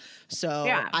awful. So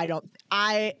Yeah. I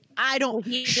don't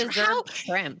He sh- deserved how,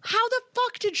 shrimp. how the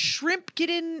fuck did shrimp get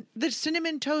in the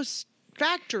Cinnamon Toast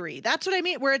factory? That's what I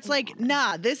mean, where it's like,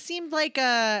 nah, this seemed like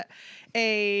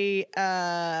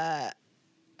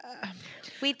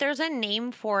Wait, there's a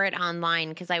name for it online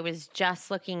because I was just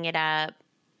looking it up.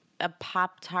 A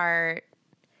Pop-Tart.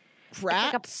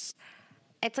 rats.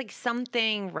 It's like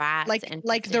something rats.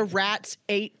 Like the rats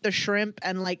ate the shrimp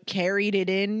and like carried it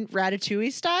in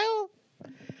Ratatouille style,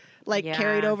 like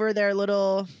carried Yeah. over their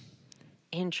little.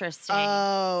 Interesting.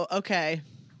 Oh, okay.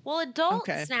 well, adult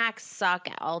okay. snacks suck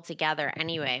altogether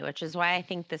anyway, which is why I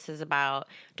think this is about.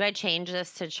 Do I change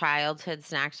this to childhood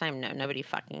snack time? No, nobody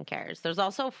fucking cares. There's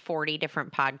also 40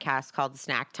 different podcasts called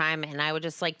Snack Time, and I would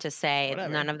just like to say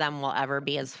Whatever. none of them will ever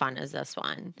be as fun as this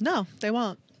one. No, they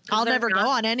won't. I'll they're never go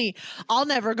not- on any. I'll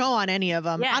never go on any of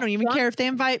them. Yeah, I don't even care if they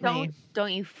invite me.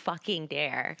 Don't you fucking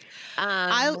dare.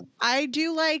 I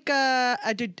do like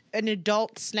an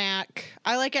adult snack.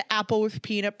 I like an apple with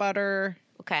peanut butter.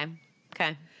 Okay.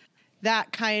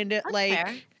 That kind of like.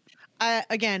 fair.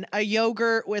 Again, a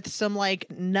yogurt with some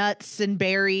like nuts and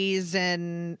berries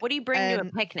and. What do you bring to a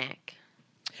picnic?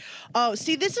 Oh,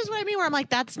 see, this is what I mean. Where I'm like,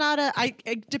 that's not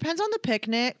it depends on the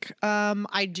picnic.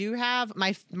 I do have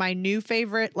my new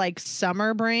favorite like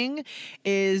summer bring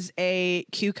is a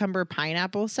cucumber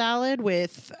pineapple salad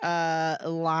with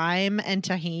lime and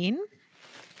tahini.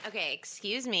 Okay,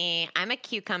 excuse me. I'm a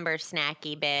cucumber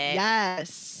snacky bitch.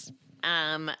 Yes.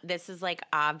 This is like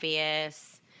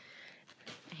obvious.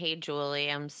 Hey,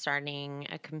 Julie, I'm starting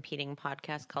a competing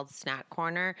podcast called Snack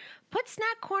Corner. Put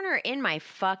Snack Corner in my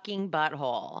fucking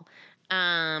butthole.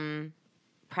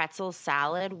 Pretzel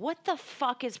salad. What the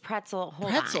fuck is pretzel?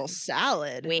 Hold Pretzel on.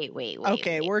 salad. Wait.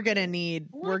 Okay, wait. we're gonna need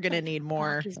What the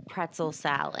more. fuck is pretzel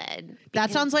salad? That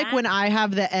Because sounds like when I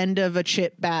have the end of a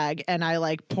chip bag and I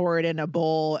like pour it in a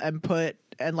bowl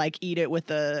and like eat it with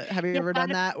the. Have you ever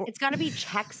done that? It's got to be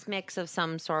Chex Mix of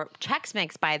some sort. Chex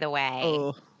Mix, by the way.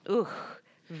 Oh, Ooh,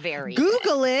 very.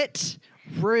 Google it.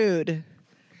 Rude.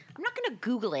 I'm not going to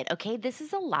Google it, okay? This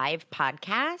is a live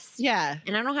podcast. Yeah.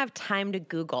 And I don't have time to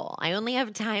Google. I only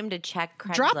have time to check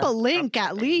Craigslist. Drop a link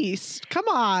at least. Come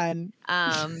on.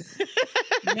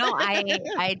 No,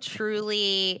 I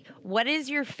truly. What is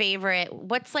your favorite?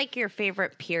 What's like your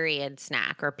favorite period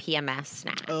snack or PMS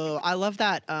snack? Oh, I love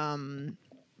that.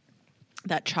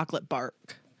 That chocolate bark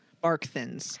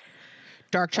thins,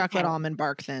 dark chocolate almond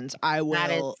bark thins. I will.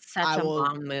 That is such I a will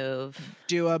mom move.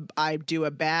 do a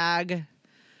bag.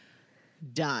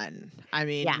 Done. I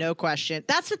mean, Yeah. no question.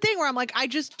 That's the thing where I'm like, I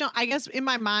just don't. I guess in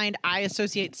my mind, I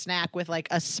associate snack with like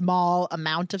a small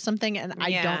amount of something, and I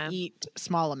Yeah. don't eat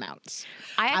small amounts.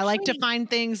 I I like to actually- find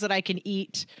things that I can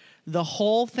eat the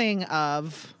whole thing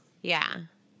of, Yeah.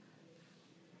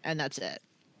 and that's it.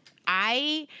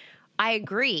 I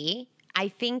agree. I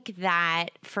think that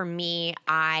for me,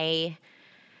 I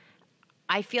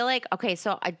feel like, okay,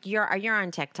 so you're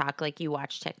on TikTok, like you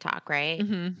watch TikTok, right?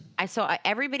 Mm-hmm. I saw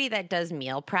everybody that does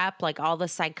meal prep, like all the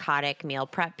psychotic meal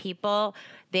prep people,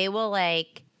 they will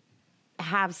like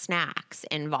have snacks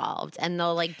involved and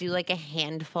they'll like do like a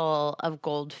handful of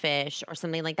goldfish or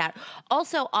something like that.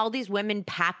 Also, all these women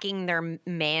packing their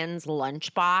man's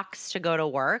lunchbox to go to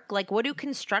work. Like, what do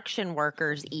construction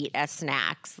workers eat as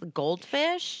snacks?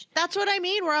 Goldfish? That's what I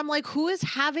mean, where I'm like, who is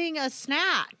having a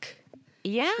snack?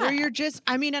 Yeah. Where you're just,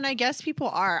 I mean, and I guess people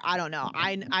are, I don't know.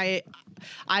 I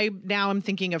now I'm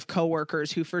thinking of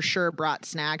coworkers who for sure brought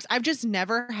snacks. I've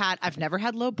never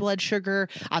had low blood sugar.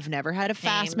 I've never had a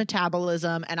fast Same.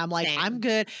 metabolism. And I'm like, Same. I'm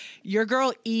good. Your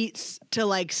girl eats to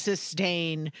like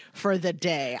sustain for the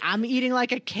day. I'm eating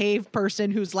like a cave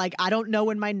person who's like, I don't know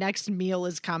when my next meal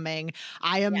is coming.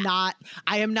 I am not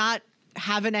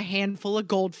having a handful of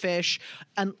goldfish,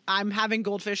 and I'm having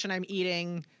goldfish and I'm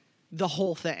eating the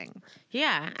whole thing.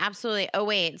 Yeah, absolutely. Oh,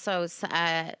 wait. So,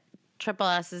 Triple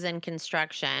S is in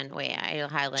construction. Wait, I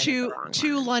highlighted the wrong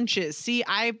Two one. lunches. See,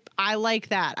 I like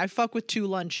that. I fuck with 2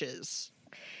 lunches.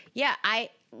 Yeah,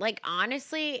 I like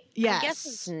honestly, I Yes. guess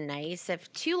it's nice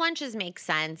if 2 lunches make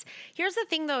sense. Here's the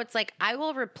thing though, it's like I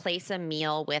will replace a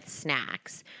meal with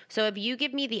snacks. So if you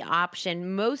give me the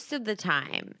option, most of the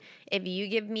time, if you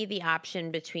give me the option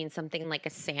between something like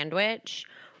a sandwich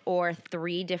or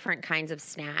 3 different kinds of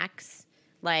snacks,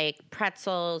 like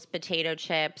pretzels, potato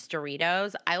chips,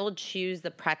 Doritos, I will choose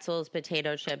the pretzels,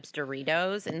 potato chips,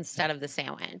 Doritos instead of the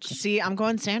sandwich. See, I'm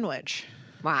going sandwich.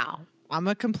 Wow. I'm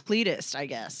a completist, I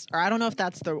guess. Or I don't know if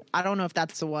that's the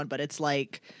one, but it's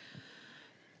like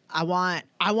I want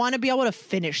to be able to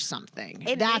finish something.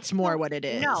 That's more what it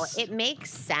is. No, it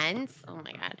makes sense. Oh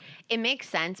my God. It makes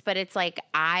sense, but it's like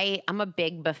I'm a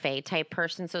big buffet type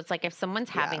person. So it's like if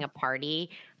someone's having a party,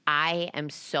 I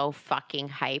am so fucking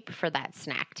hype for that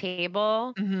snack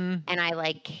table. Mm-hmm. And I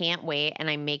like can't wait. And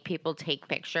I make people take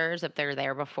pictures if they're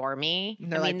there before me.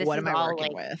 They're like, what am I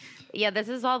working with? Yeah, this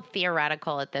is all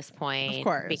theoretical at this point. Of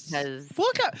course. Because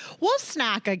we'll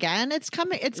snack again. It's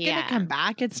coming. It's going to come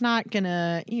back. It's not going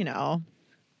to,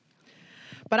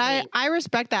 But I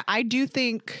respect that. I do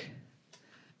think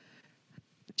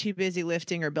too busy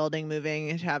lifting or building,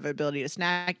 moving to have ability to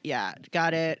snack. Yeah,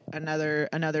 got it.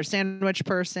 Another sandwich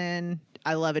person.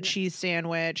 I love a cheese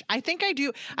sandwich. I think I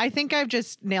do. I think I've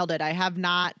just nailed it. I have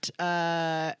not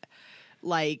I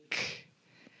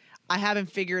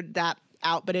haven't figured that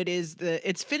out, but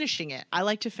it's finishing it. I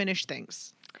like to finish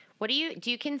things. What do you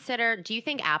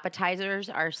think appetizers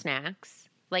are snacks?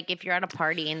 Like if you're at a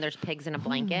party and there's pigs in a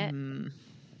blanket?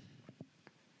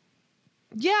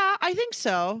 Yeah, I think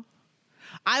so.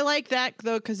 I like that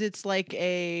though, because it's like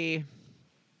there's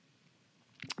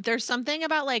something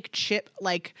about like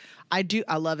I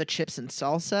love a chips and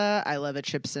salsa. I love a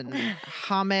chips and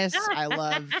hummus. I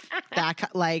love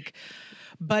that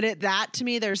but that to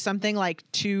me, there's something like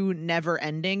too never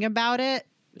ending about it.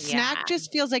 Snack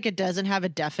just feels like it doesn't have a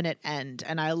definite end,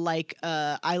 and I like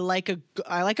a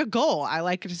goal. I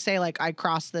like to say like I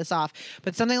crossed this off,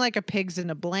 but something like a pigs in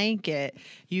a blanket,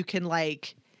 you can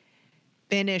like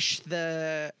finish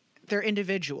they're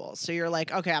individuals. So you're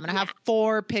like, okay, I'm gonna have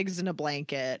 4 pigs in a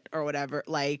blanket or whatever.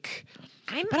 Like,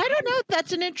 but I don't know.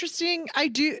 That's an interesting.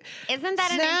 Isn't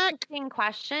that an interesting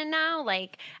question now?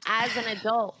 Like, as an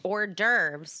adult, hors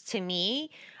d'oeuvres to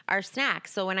me are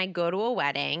snacks. So when I go to a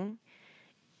wedding,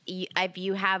 if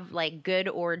you have like good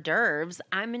hors d'oeuvres,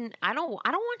 I don't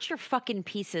want your fucking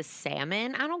piece of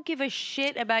salmon. I don't give a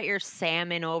shit about your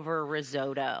salmon over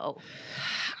risotto.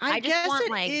 I just guess want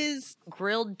it like is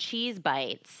grilled cheese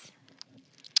bites.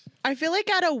 I feel like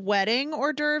at a wedding,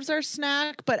 hors d'oeuvres are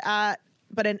snack, but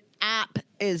an app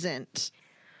isn't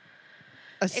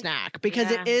a snack because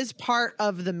it is part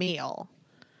of the meal.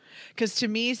 Because to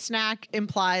me, snack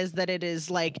implies that it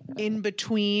is like in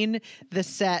between the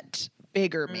set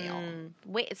bigger meal.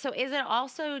 Wait, so is it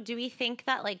also, do we think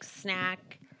that like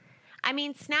snack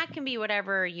can be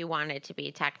whatever you want it to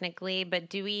be technically, but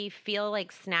do we feel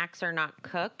like snacks are not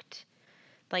cooked?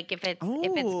 Like if it's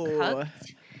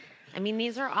cooked? I mean,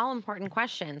 these are all important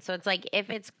questions. So it's like if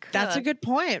it's cooked. That's a good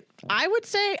point. I would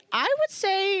say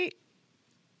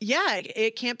yeah,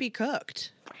 it can't be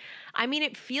cooked. I mean,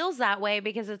 it feels that way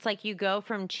because it's like you go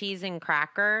from cheese and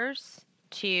crackers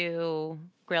to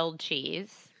grilled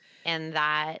cheese, and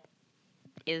that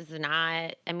is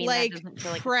not, I mean, like that doesn't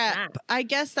feel like prep. a snack. I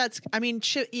guess that's, I mean,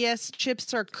 yes,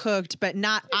 chips are cooked, but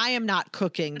I am not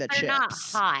cooking the chips. They're not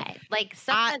hot. Like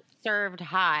stuff that's served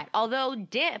hot. Although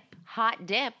hot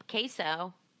dip,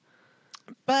 queso.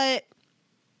 But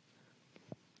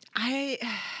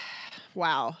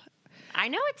wow. I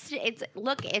know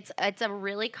it's a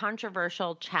really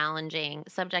controversial, challenging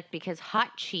subject because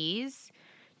hot cheese,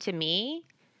 to me,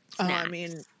 Oh, snacks. I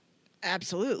mean,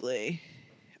 absolutely.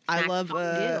 Snack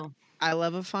fondue. I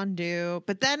love a fondue,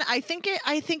 but then I think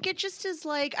it just is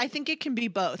like I think it can be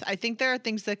both. I think there are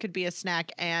things that could be a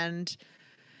snack and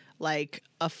like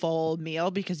a full meal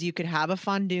because you could have a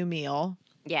fondue meal.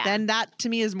 Yeah. Then that to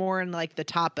me is more in like the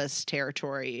tapas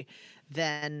territory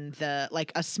than the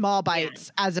like a small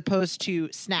bites as opposed to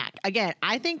snack. Again,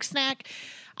 I think snack,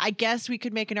 I guess we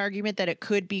could make an argument that it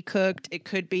could be cooked. It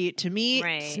could be, to me,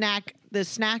 Right. the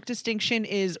snack distinction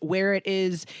is where it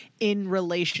is in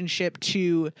relationship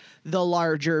to the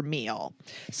larger meal.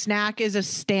 Snack is a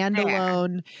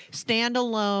standalone,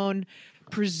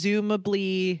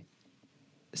 presumably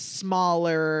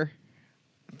smaller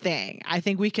thing. I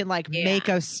think we can like make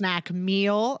a snack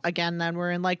meal. Again, then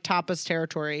we're in like tapas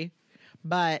territory.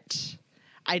 But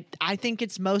I think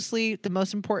it's mostly the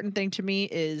most important thing to me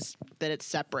is that it's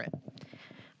separate.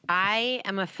 I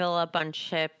am a fill up on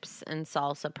chips and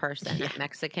salsa person at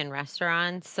Mexican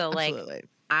restaurants. So Absolutely. like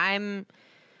I'm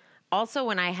also,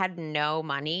 when I had no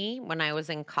money when I was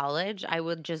in college, I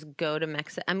would just go to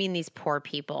Mexico. I mean, these poor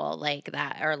people like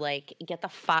that are like, get the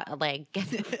fuck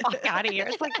out of here.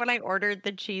 It's like when I ordered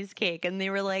the cheesecake and they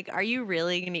were like, "Are you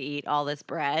really going to eat all this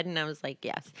bread?" And I was like,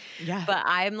 "Yes." Yeah. But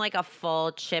I'm like a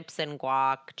full chips and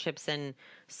guac, chips and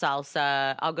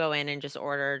salsa. I'll go in and just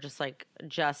order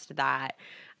just that.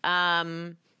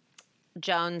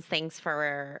 Jones, thanks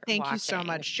for Thank you watching. so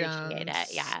much, Appreciate Jones.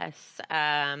 it.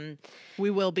 Yes. We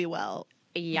will be well.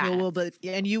 Yeah.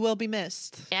 And you will be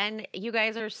missed. And you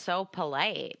guys are so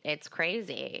polite. It's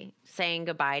crazy. Saying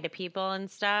goodbye to people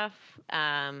and stuff.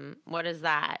 What is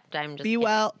that? I'm just Be kidding.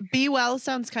 well. Be well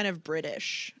sounds kind of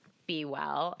British. Be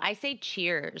well. I say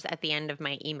cheers at the end of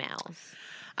my emails.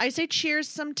 I say cheers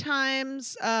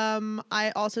sometimes.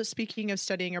 I also, speaking of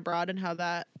studying abroad and how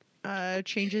that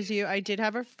changes you, I did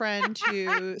have a friend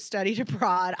who studied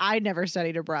abroad. I never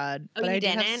studied abroad. Oh, but you I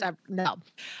did didn't? have no.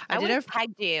 I did would have have.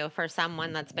 pegged you for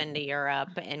someone that's been to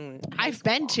Europe and I've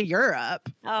been to Europe.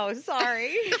 Oh,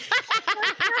 sorry.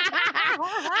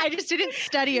 I just didn't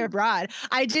study abroad.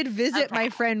 I did visit my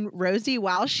friend Rosie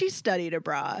while she studied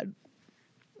abroad.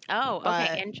 Oh, okay,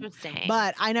 But- interesting.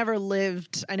 But I never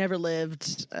lived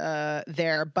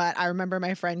there. But I remember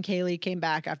my friend Kaylee came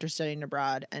back after studying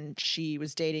abroad and she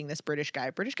was dating this British guy.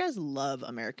 British guys love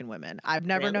American women. I've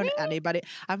never known anybody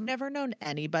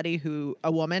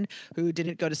a woman who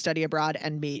didn't go to study abroad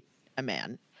and meet a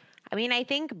man. I mean, I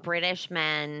think British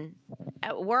men,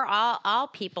 we're all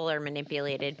people are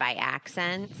manipulated by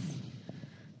accents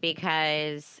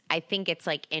because I think it's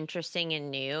like interesting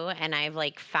and new. And I've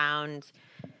like found,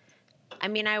 I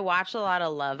mean, I watch a lot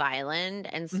of Love Island.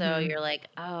 And so you're like,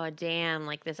 oh, damn,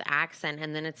 like this accent.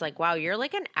 And then it's like, wow, you're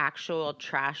like an actual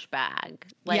trash bag.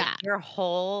 Like your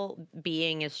whole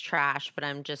being is trash, but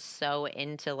I'm just so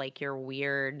into like your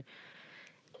weird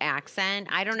accent.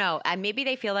 I don't know. Maybe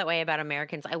they feel that way about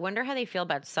Americans. I wonder how they feel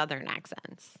about Southern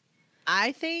accents.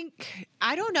 I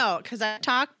don't know, because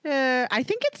I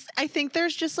think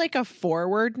there's just like a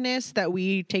forwardness that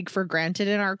we take for granted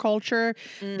in our culture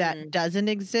that doesn't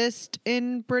exist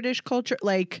in British culture.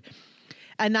 Like,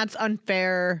 and that's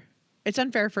unfair. It's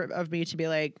unfair of me to be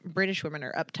like British women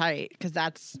are uptight because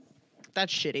that's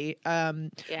shitty.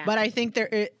 But I think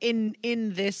there in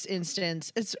this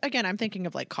instance, it's again, I'm thinking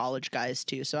of like college guys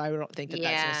too. So I don't think that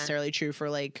that's necessarily true for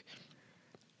like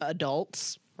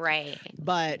adults. Right.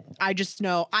 But I just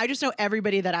know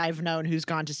everybody that I've known who's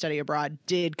gone to study abroad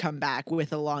did come back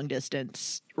with a long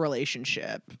distance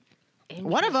relationship.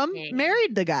 One of them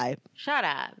married the guy. Shut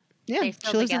up. Yeah, They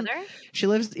still together? She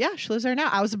lives there now.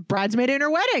 I was a bridesmaid in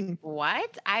her wedding.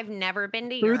 What? I've never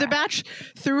been to Europe.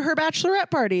 Through her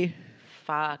bachelorette party.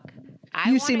 Fuck.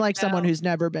 You seem like someone who's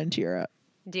never been to Europe.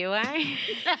 Do I?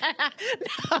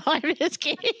 No, I'm just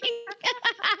kidding.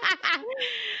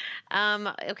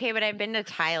 Okay, but I've been to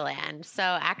Thailand, so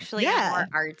actually I'm more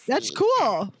artsy. That's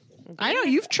cool. I know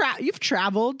you've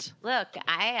traveled. Look,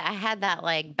 I had that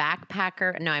like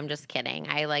backpacker. No, I'm just kidding.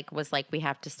 I was like, we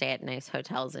have to stay at nice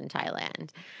hotels in Thailand.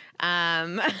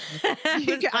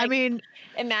 I mean,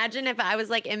 imagine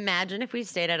if we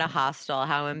stayed at a hostel.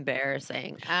 How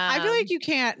embarrassing. I feel like you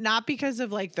can't, not because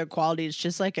of like the quality. It's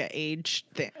just like an age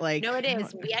thing. Like, no, it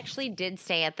is. We actually did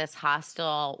stay at this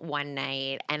hostel one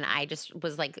night, and I just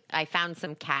was like, I found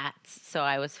some cats, so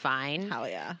I was fine. Hell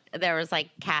yeah. There was like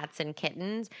cats and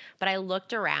kittens, but I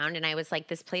looked around and I was like,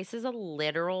 this place is a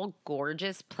literal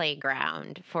gorgeous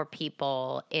playground for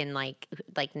people in like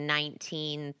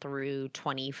 19 through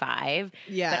 25.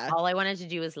 Yeah. But all I wanted to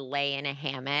do was lay in a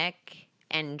hammock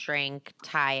and drink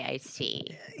Thai iced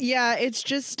tea. Yeah, it's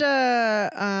just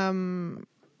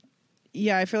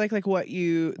yeah, I feel like what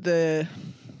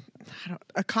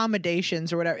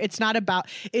accommodations or whatever. It's not about,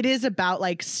 it is about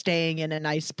like staying in a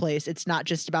nice place. It's not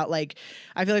just about like,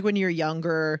 I feel like when you're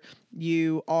younger,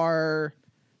 you are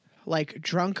like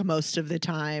drunk most of the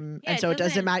time. Yeah, and so it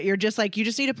doesn't matter. You're just like, you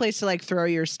just need a place to like throw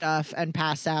your stuff and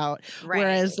pass out. Right.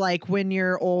 Whereas like when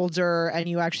you're older and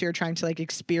you actually are trying to like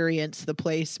experience the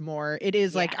place more, it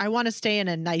is like, I want to stay in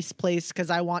a nice place because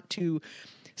I want to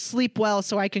sleep well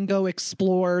so I can go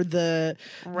explore the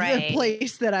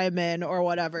place that I'm in or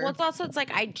whatever. Well, it's like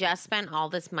I just spent all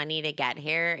this money to get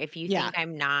here. If you think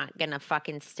I'm not gonna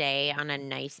fucking stay on a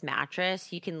nice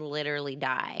mattress, you can literally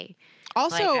die.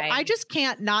 Also, I just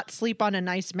can't not sleep on a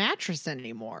nice mattress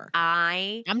anymore.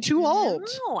 I'm too old.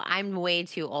 No, I'm way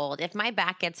too old. If my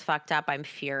back gets fucked up, I'm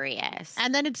furious.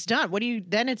 And then it's done.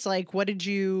 Then it's like, what are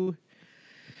you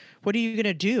going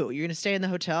to do? You're going to stay in the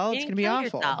hotel? It's going to be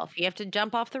awful. Yourself. You have to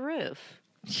jump off the roof.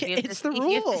 It's the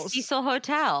rules. You have to Cecil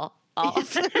Hotel.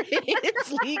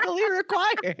 It's legally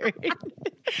required.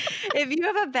 If you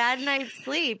have a bad night's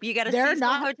sleep, you got to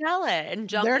hotel it and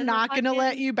jump. They're not going to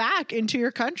let you back into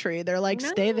your country. They're like,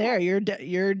 stay there. You're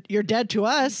dead to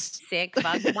us. Sick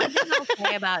fuck. One thing I'll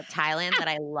say about Thailand that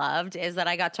I loved is that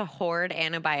I got to hoard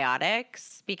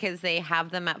antibiotics because they have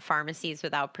them at pharmacies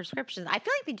without prescriptions. I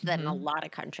feel like they do that in a lot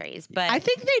of countries, but I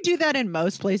think they do that in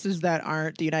most places that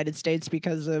aren't the United States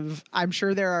because of, I'm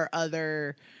sure there are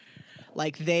other,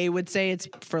 like they would say it's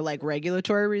for like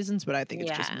regulatory reasons, but I think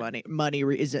it's just money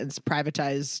reasons,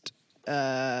 privatized,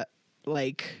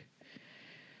 like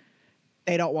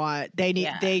they don't want, they need,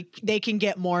 they can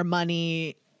get more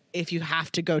money if you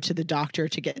have to go to the doctor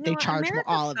to get, they charge America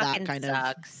all of that kind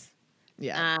sucks. of.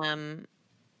 Yeah.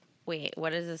 Wait,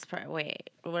 what is this?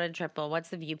 Wait, what a triple. What's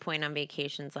the viewpoint on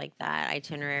vacations like that?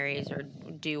 Itineraries or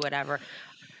do whatever.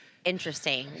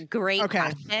 Interesting. Great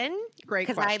question. Great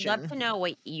question. Because I'd love to know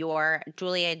what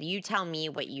Julia, you tell me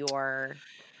what your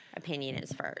opinion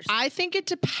is first. I think it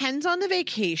depends on the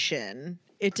vacation.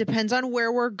 It depends on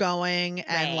where we're going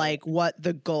and like what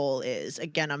the goal is.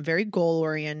 Again, I'm very goal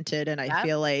oriented and I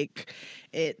feel like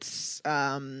it's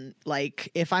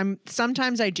like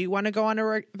sometimes I do want to go on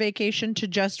a vacation to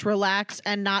just relax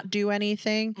and not do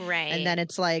anything. Right. And then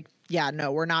it's like, yeah,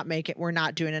 no, we're not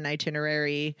doing an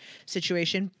itinerary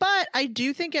situation, but I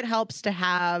do think it helps to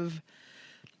have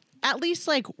at least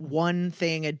like one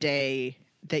thing a day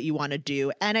that you want to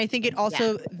do. And I think it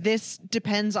also, this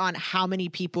depends on how many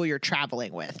people you're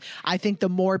traveling with. I think the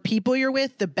more people you're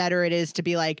with, the better it is to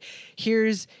be like,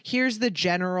 here's the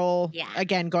general,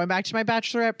 again, going back to my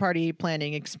bachelorette party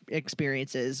planning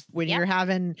experiences, when you're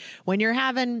having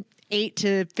 8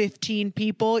 to 15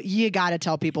 people, you got to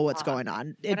tell people what's going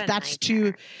on.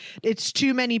 It's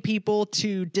too many people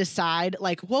to decide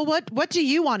like, well, what do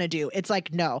you want to do? It's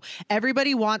like, no,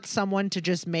 everybody wants someone to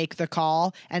just make the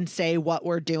call and say what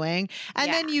we're doing.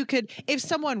 And then you could, if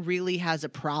someone really has a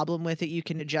problem with it, you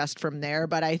can adjust from there.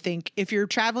 But I think if you're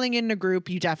traveling in a group,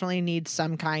 you definitely need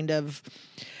some kind of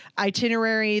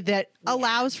itinerary that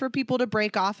allows for people to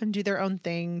break off and do their own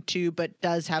thing too, but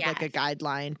does have like a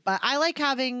guideline. But I like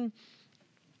having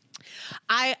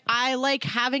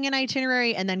an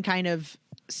itinerary and then kind of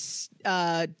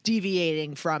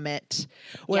deviating from it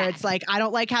where it's like, I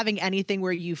don't like having anything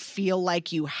where you feel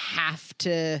like you have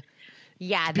to be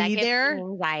that gets there.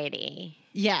 Anxiety.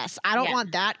 Yes, I don't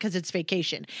want that because it's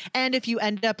vacation. And if you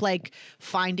end up like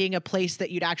finding a place that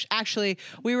you'd actually,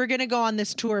 we were going to go on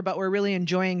this tour, but we're really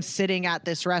enjoying sitting at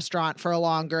this restaurant for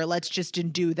longer. Let's just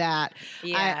do that.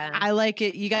 Yeah. I like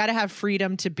it. You got to have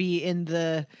freedom to be in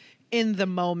the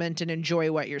moment and enjoy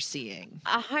what you're seeing.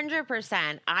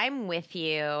 100%. I'm with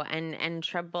you. And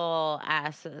Triple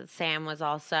S, Sam was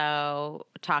also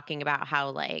talking about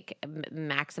how like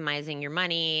maximizing your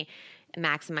money,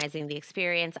 maximizing the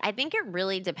experience. I think it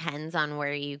really depends on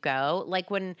where you go. Like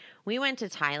when we went to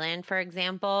Thailand, for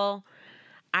example,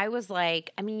 I was like,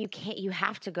 I mean, you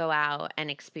have to go out and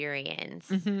experience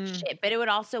shit. But it would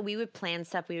also, we would plan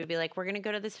stuff. We would be like, we're going to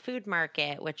go to this food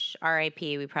market, which RIP,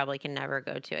 we probably can never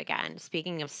go to again.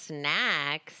 Speaking of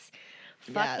snacks,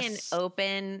 fucking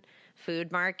open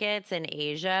food markets in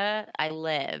Asia. I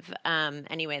live.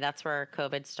 Anyway, that's where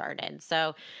COVID started.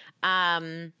 So, not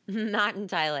in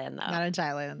Thailand though. Not in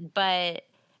Thailand. But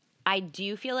I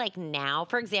do feel like now,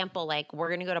 for example, like we're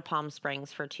going to go to Palm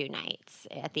Springs for 2 nights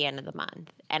at the end of the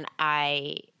month, and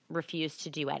I refuse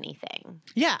to do anything.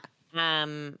 Yeah.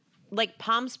 Like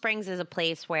Palm Springs is a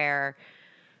place where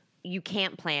you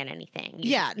can't plan anything.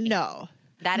 No.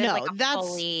 That is like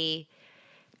fully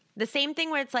The same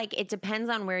thing where it's like, it depends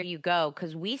on where you go.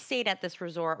 Cause we stayed at this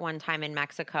resort one time in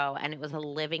Mexico and it was a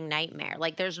living nightmare.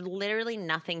 Like, there's literally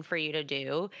nothing for you to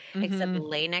do except Mhm.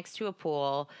 lay next to a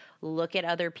pool, look at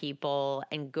other people,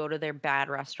 and go to their bad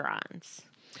restaurants.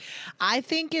 I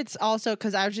think it's also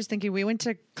because I was just thinking we went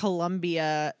to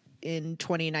Colombia in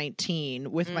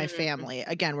 2019 with my Mm, family.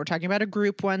 Again, we're talking about a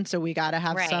group one, so we got to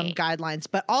have some right. guidelines.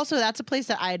 But also, that's a place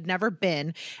that I had never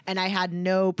been, and I had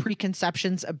no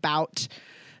preconceptions about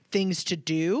things to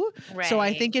do. So I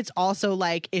Right. think it's also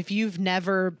like if you've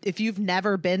never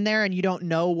been there and you don't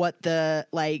know what the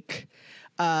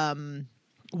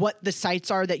what the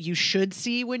sites are that you should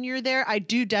see when you're there. I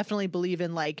do definitely believe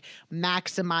in like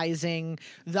maximizing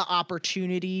the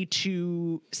opportunity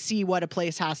to see what a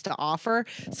place has to offer.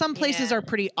 Some places Yeah. are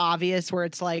pretty obvious where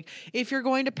it's like if you're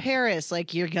going to Paris,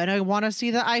 like you're going to want to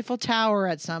see the Eiffel Tower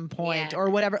at some point Yeah. or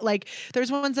whatever. Like there's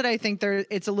ones that I think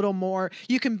it's a little more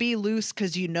you can be loose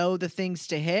cuz you know the things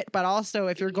to hit, but also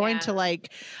if you're going to Yeah.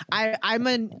 like I'm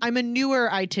a newer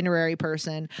itinerary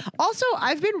person. Also,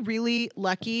 I've been really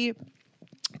lucky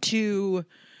to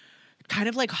kind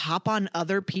of like hop on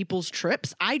other people's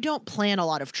trips. I don't plan a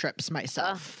lot of trips Ugh,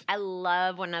 myself. I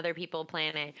love when other people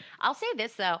plan it. I'll say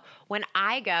this though, when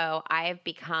I go, I've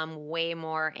become way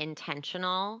more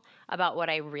intentional about what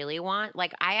I really want.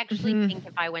 Like, I actually Mhm. think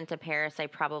if I went to Paris, I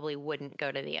probably wouldn't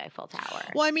go to the Eiffel Tower.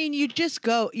 Well, I mean, you just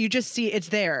go, you just see it's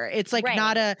there. It's like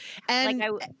not Right. a, Like,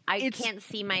 and I it's, can't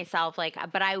see myself like,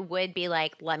 but I would be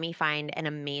like, let me find an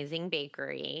amazing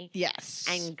bakery yes.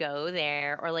 and go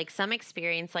there, or like some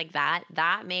experience like that.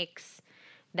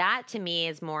 That to me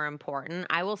is more important.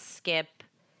 I will skip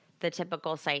the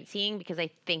typical sightseeing because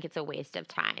I think it's a waste of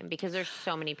time because there's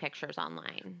so many pictures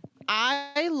online.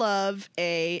 I love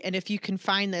and if you can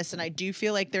find this, and I do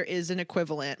feel like there is an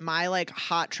equivalent, my like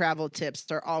hot travel tips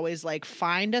are always like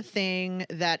find a thing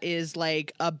that is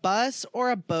like a bus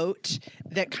or a boat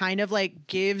that kind of like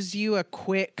gives you a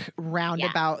quick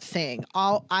roundabout thing.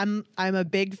 I'm a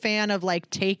big fan of like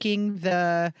taking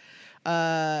the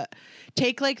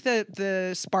take like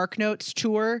the Spark Notes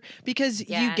tour because you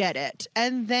Yes. get it.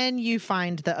 And then you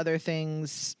find the other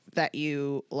things that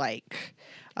you like.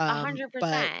 But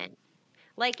 100%.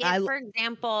 Like, I if, for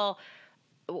example,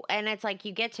 and it's like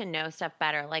you get to know stuff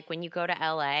better. Like when you go to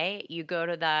LA, you go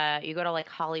to like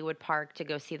Hollywood Park to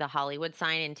go see the Hollywood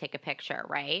sign and take a picture,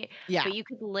 right? yeah. But you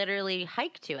could literally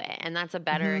hike to it and that's a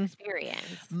better Mhm.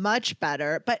 experience. Much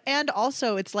better. But and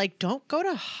also it's like don't go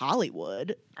to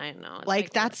Hollywood. I know. It's Like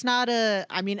that's not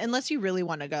I mean, unless you really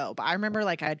want to go. But I remember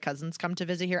like I had cousins come to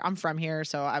visit here. I'm from here,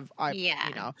 so Yeah.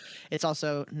 you know, it's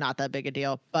also not that big a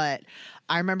deal. But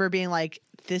I remember being like,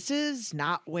 this is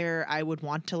not where I would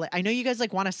want to I know you guys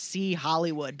like want to see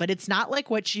Hollywood, but it's not like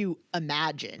what you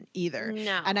imagine either.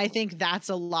 No. And I think that's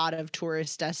a lot of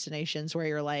tourist destinations where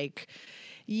you're like,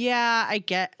 yeah, I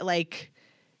get like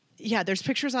yeah, there's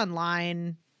pictures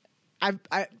online.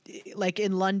 I like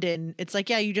in London, it's like,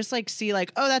 yeah, you just like see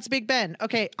like, oh, that's Big Ben.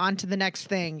 Okay, on to the next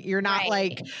thing. You're not Right.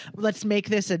 like, let's make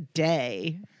this a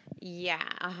day. Yeah,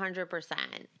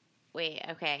 100%. Wait,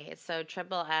 okay. So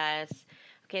Triple S.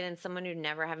 Okay, then someone who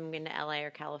never having been to LA or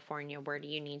California, where do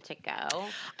you need to go?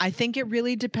 I think it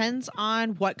really depends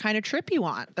on what kind of trip you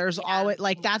want. There's Yeah. always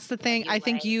like that's the thing. you I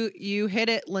think like. you hit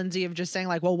it, Lindsay, of just saying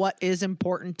like, well, what is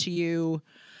important to you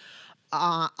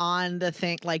on the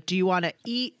thing? Like, do you want to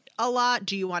eat a lot?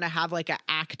 Do you want to have like an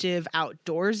active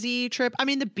outdoorsy trip? I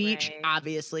mean, the beach, Right.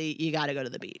 obviously, you got to go to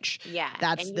the beach. Yeah,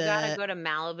 That's and you gotta go to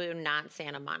Malibu, not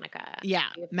Santa Monica. Yeah, You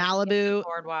have to skip the Malibu.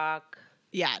 boardwalk.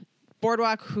 Yeah,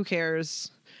 boardwalk. Who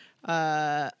cares?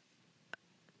 Oh,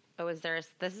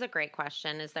 this is a great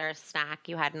question. Is there a snack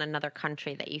you had in another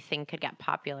country that you think could get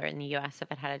popular in the US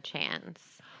if it had a chance?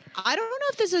 I don't know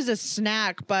if this is a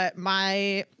snack, but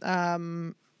my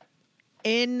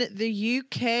in the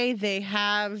UK they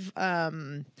have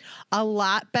a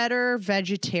lot better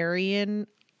vegetarian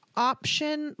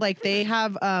option. Like they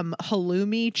have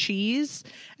halloumi cheese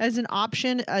as an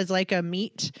option as like a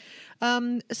meat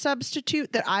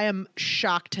substitute that I am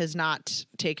shocked has not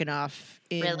taken off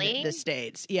in Really? the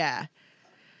States. Yeah.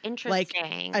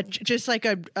 Interesting. Just like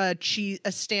a cheese,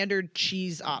 a standard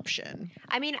cheese option.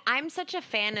 I mean, I'm such a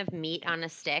fan of meat on a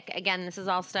stick. Again, this is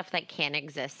all stuff that can't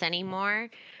exist anymore.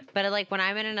 But like when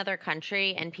I'm in another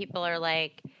country and people are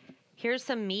like, here's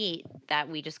some meat that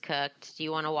we just cooked. Do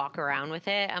you want to walk around with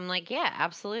it? I'm like, yeah,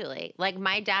 absolutely. Like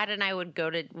my dad and I would go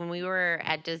to, when we were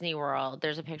at Disney World,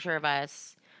 there's a picture of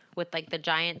us with like the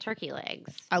giant turkey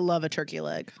legs. I love a turkey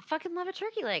leg. I fucking love a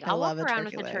turkey leg. I I'll love walk a around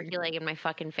with turkey a leg. turkey leg in my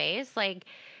fucking face. Like,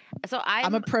 so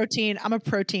I'm a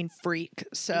protein freak.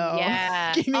 So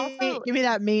Yeah. give me Also-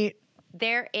 that meat.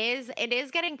 It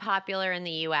is getting popular in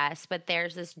the US, but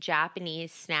there's this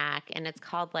Japanese snack and it's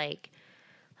called like,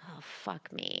 oh,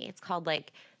 fuck me. It's called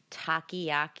like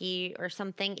takoyaki or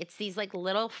something. It's these like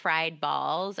little fried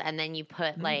balls and then you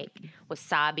put like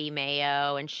wasabi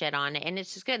mayo and shit on it and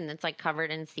it's just good and it's like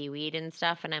covered in seaweed and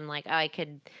stuff and I'm like, oh,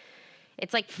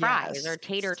 it's like fries or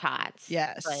tater tots.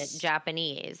 Yes. But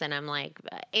Japanese. And I'm like,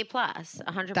 A+,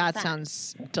 100%. That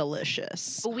sounds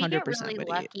delicious. But we 100% get really would eat.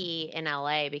 lucky in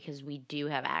LA because we do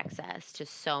have access to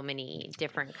so many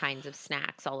different kinds of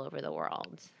snacks all over the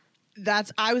world.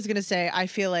 I was going to say, I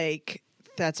feel like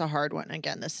that's a hard one.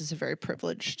 Again, this is a very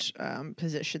privileged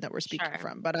position that we're speaking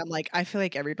from. But I'm like, I feel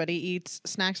like everybody eats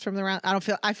snacks from around. I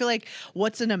feel like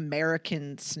what's an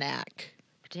American snack?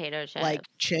 Potato chips. Like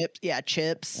chips. Yeah,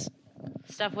 chips.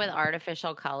 Stuff with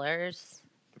artificial colors.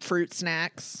 Fruit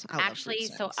snacks. Actually,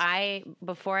 so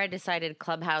before I decided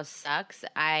Clubhouse sucks,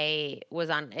 I was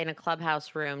in a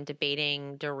Clubhouse room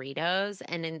debating Doritos,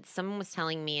 and then someone was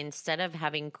telling me instead of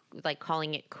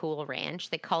calling it Cool Ranch,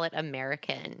 they call it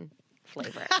American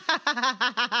flavor.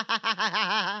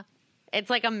 It's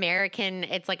like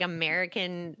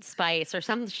American spice or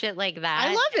some shit like that.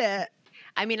 I love it.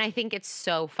 I mean, I think it's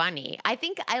so funny. I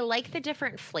think I like the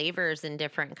different flavors in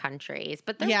different countries,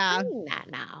 but they're doing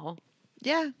that now.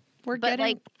 Yeah,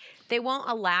 they won't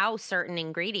allow certain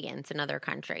ingredients in other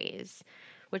countries,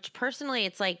 which personally,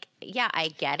 it's like, yeah, I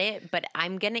get it, but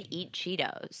I'm gonna eat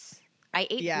Cheetos. I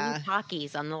ate blue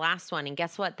Takis on the last one, and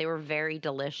guess what? They were very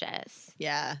delicious.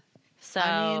 Yeah. So,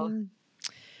 I mean,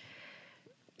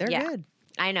 they're good.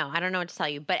 I know. I don't know what to tell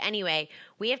you. But anyway,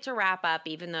 we have to wrap up,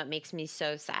 even though it makes me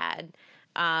so sad.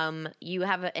 You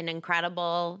have an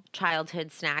incredible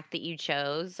childhood snack that you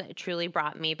chose. It truly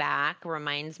brought me back.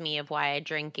 Reminds me of why I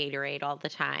drink Gatorade all the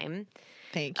time.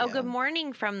 Thank you. Oh, good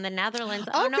morning from the Netherlands.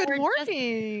 Oh, no, good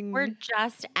morning. We're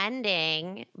just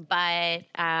ending, but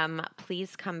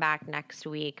please come back next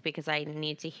week because I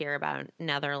need to hear about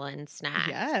Netherlands snacks.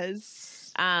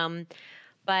 Yes.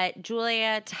 But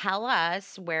Julia, tell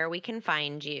us where we can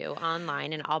find you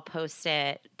online, and I'll post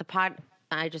it.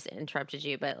 I just interrupted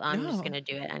you, but I'm just going to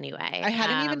do it anyway. I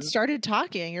hadn't even started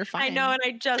talking. You're fine. I know, and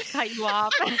I just cut you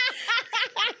off.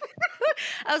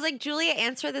 I was like, Julia,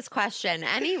 answer this question.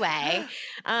 Anyway,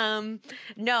 the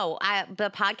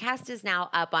podcast is now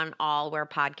up on all where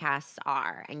podcasts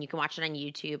are, and you can watch it on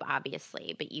YouTube,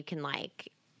 obviously, but you can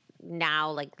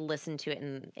now listen to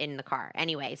it in the car.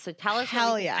 Anyway, so tell us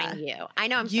how we can find you. I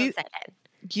know, I'm so excited.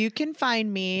 You can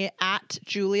find me at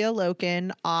Julia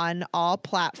Loken on all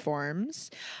platforms.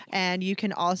 And you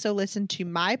can also listen to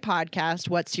my podcast,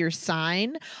 What's Your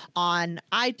Sign, on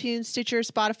iTunes, Stitcher,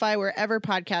 Spotify, wherever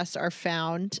podcasts are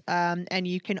found. And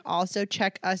you can also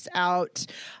check us out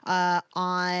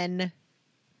on...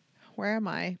 Where am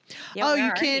I? Yeah,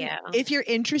 you can. If you're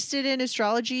interested in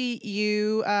astrology,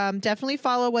 you definitely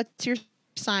follow What's Your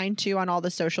Sign too on all the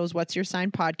socials. What's Your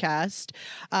Sign podcast.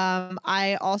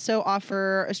 I also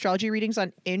offer astrology readings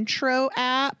on Intro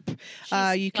app.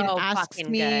 You can ask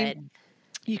me. Good.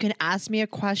 You can ask me a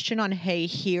question on Hey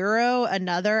Hero,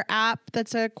 another app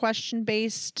that's a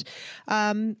question-based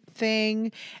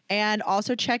thing. And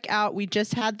also check out, we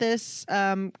just had this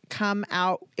come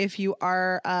out. If you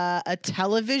are a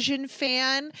television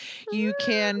fan, you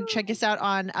can check us out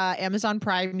on Amazon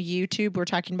Prime, YouTube. We're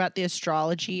talking about the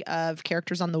astrology of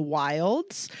Characters on the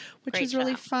Wilds, which is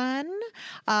really fun.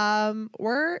 So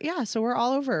we're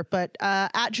all over. But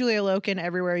at Julia Loken,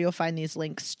 everywhere you'll find these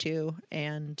links too.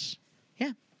 And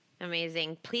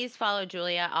amazing. Please follow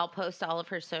Julia. I'll post all of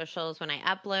her socials when I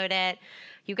upload it.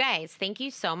 You guys, thank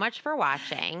you so much for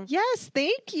watching. Yes,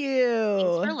 thank you.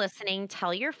 Thanks for listening.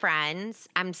 Tell your friends.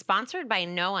 I'm sponsored by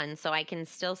no one, so I can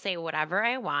still say whatever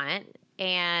I want.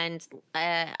 And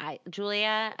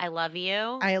Julia, I love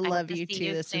you. I love you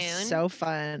too. This is so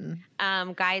fun.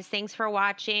 Guys, thanks for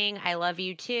watching. I love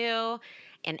you too.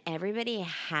 And everybody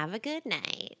have a good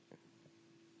night.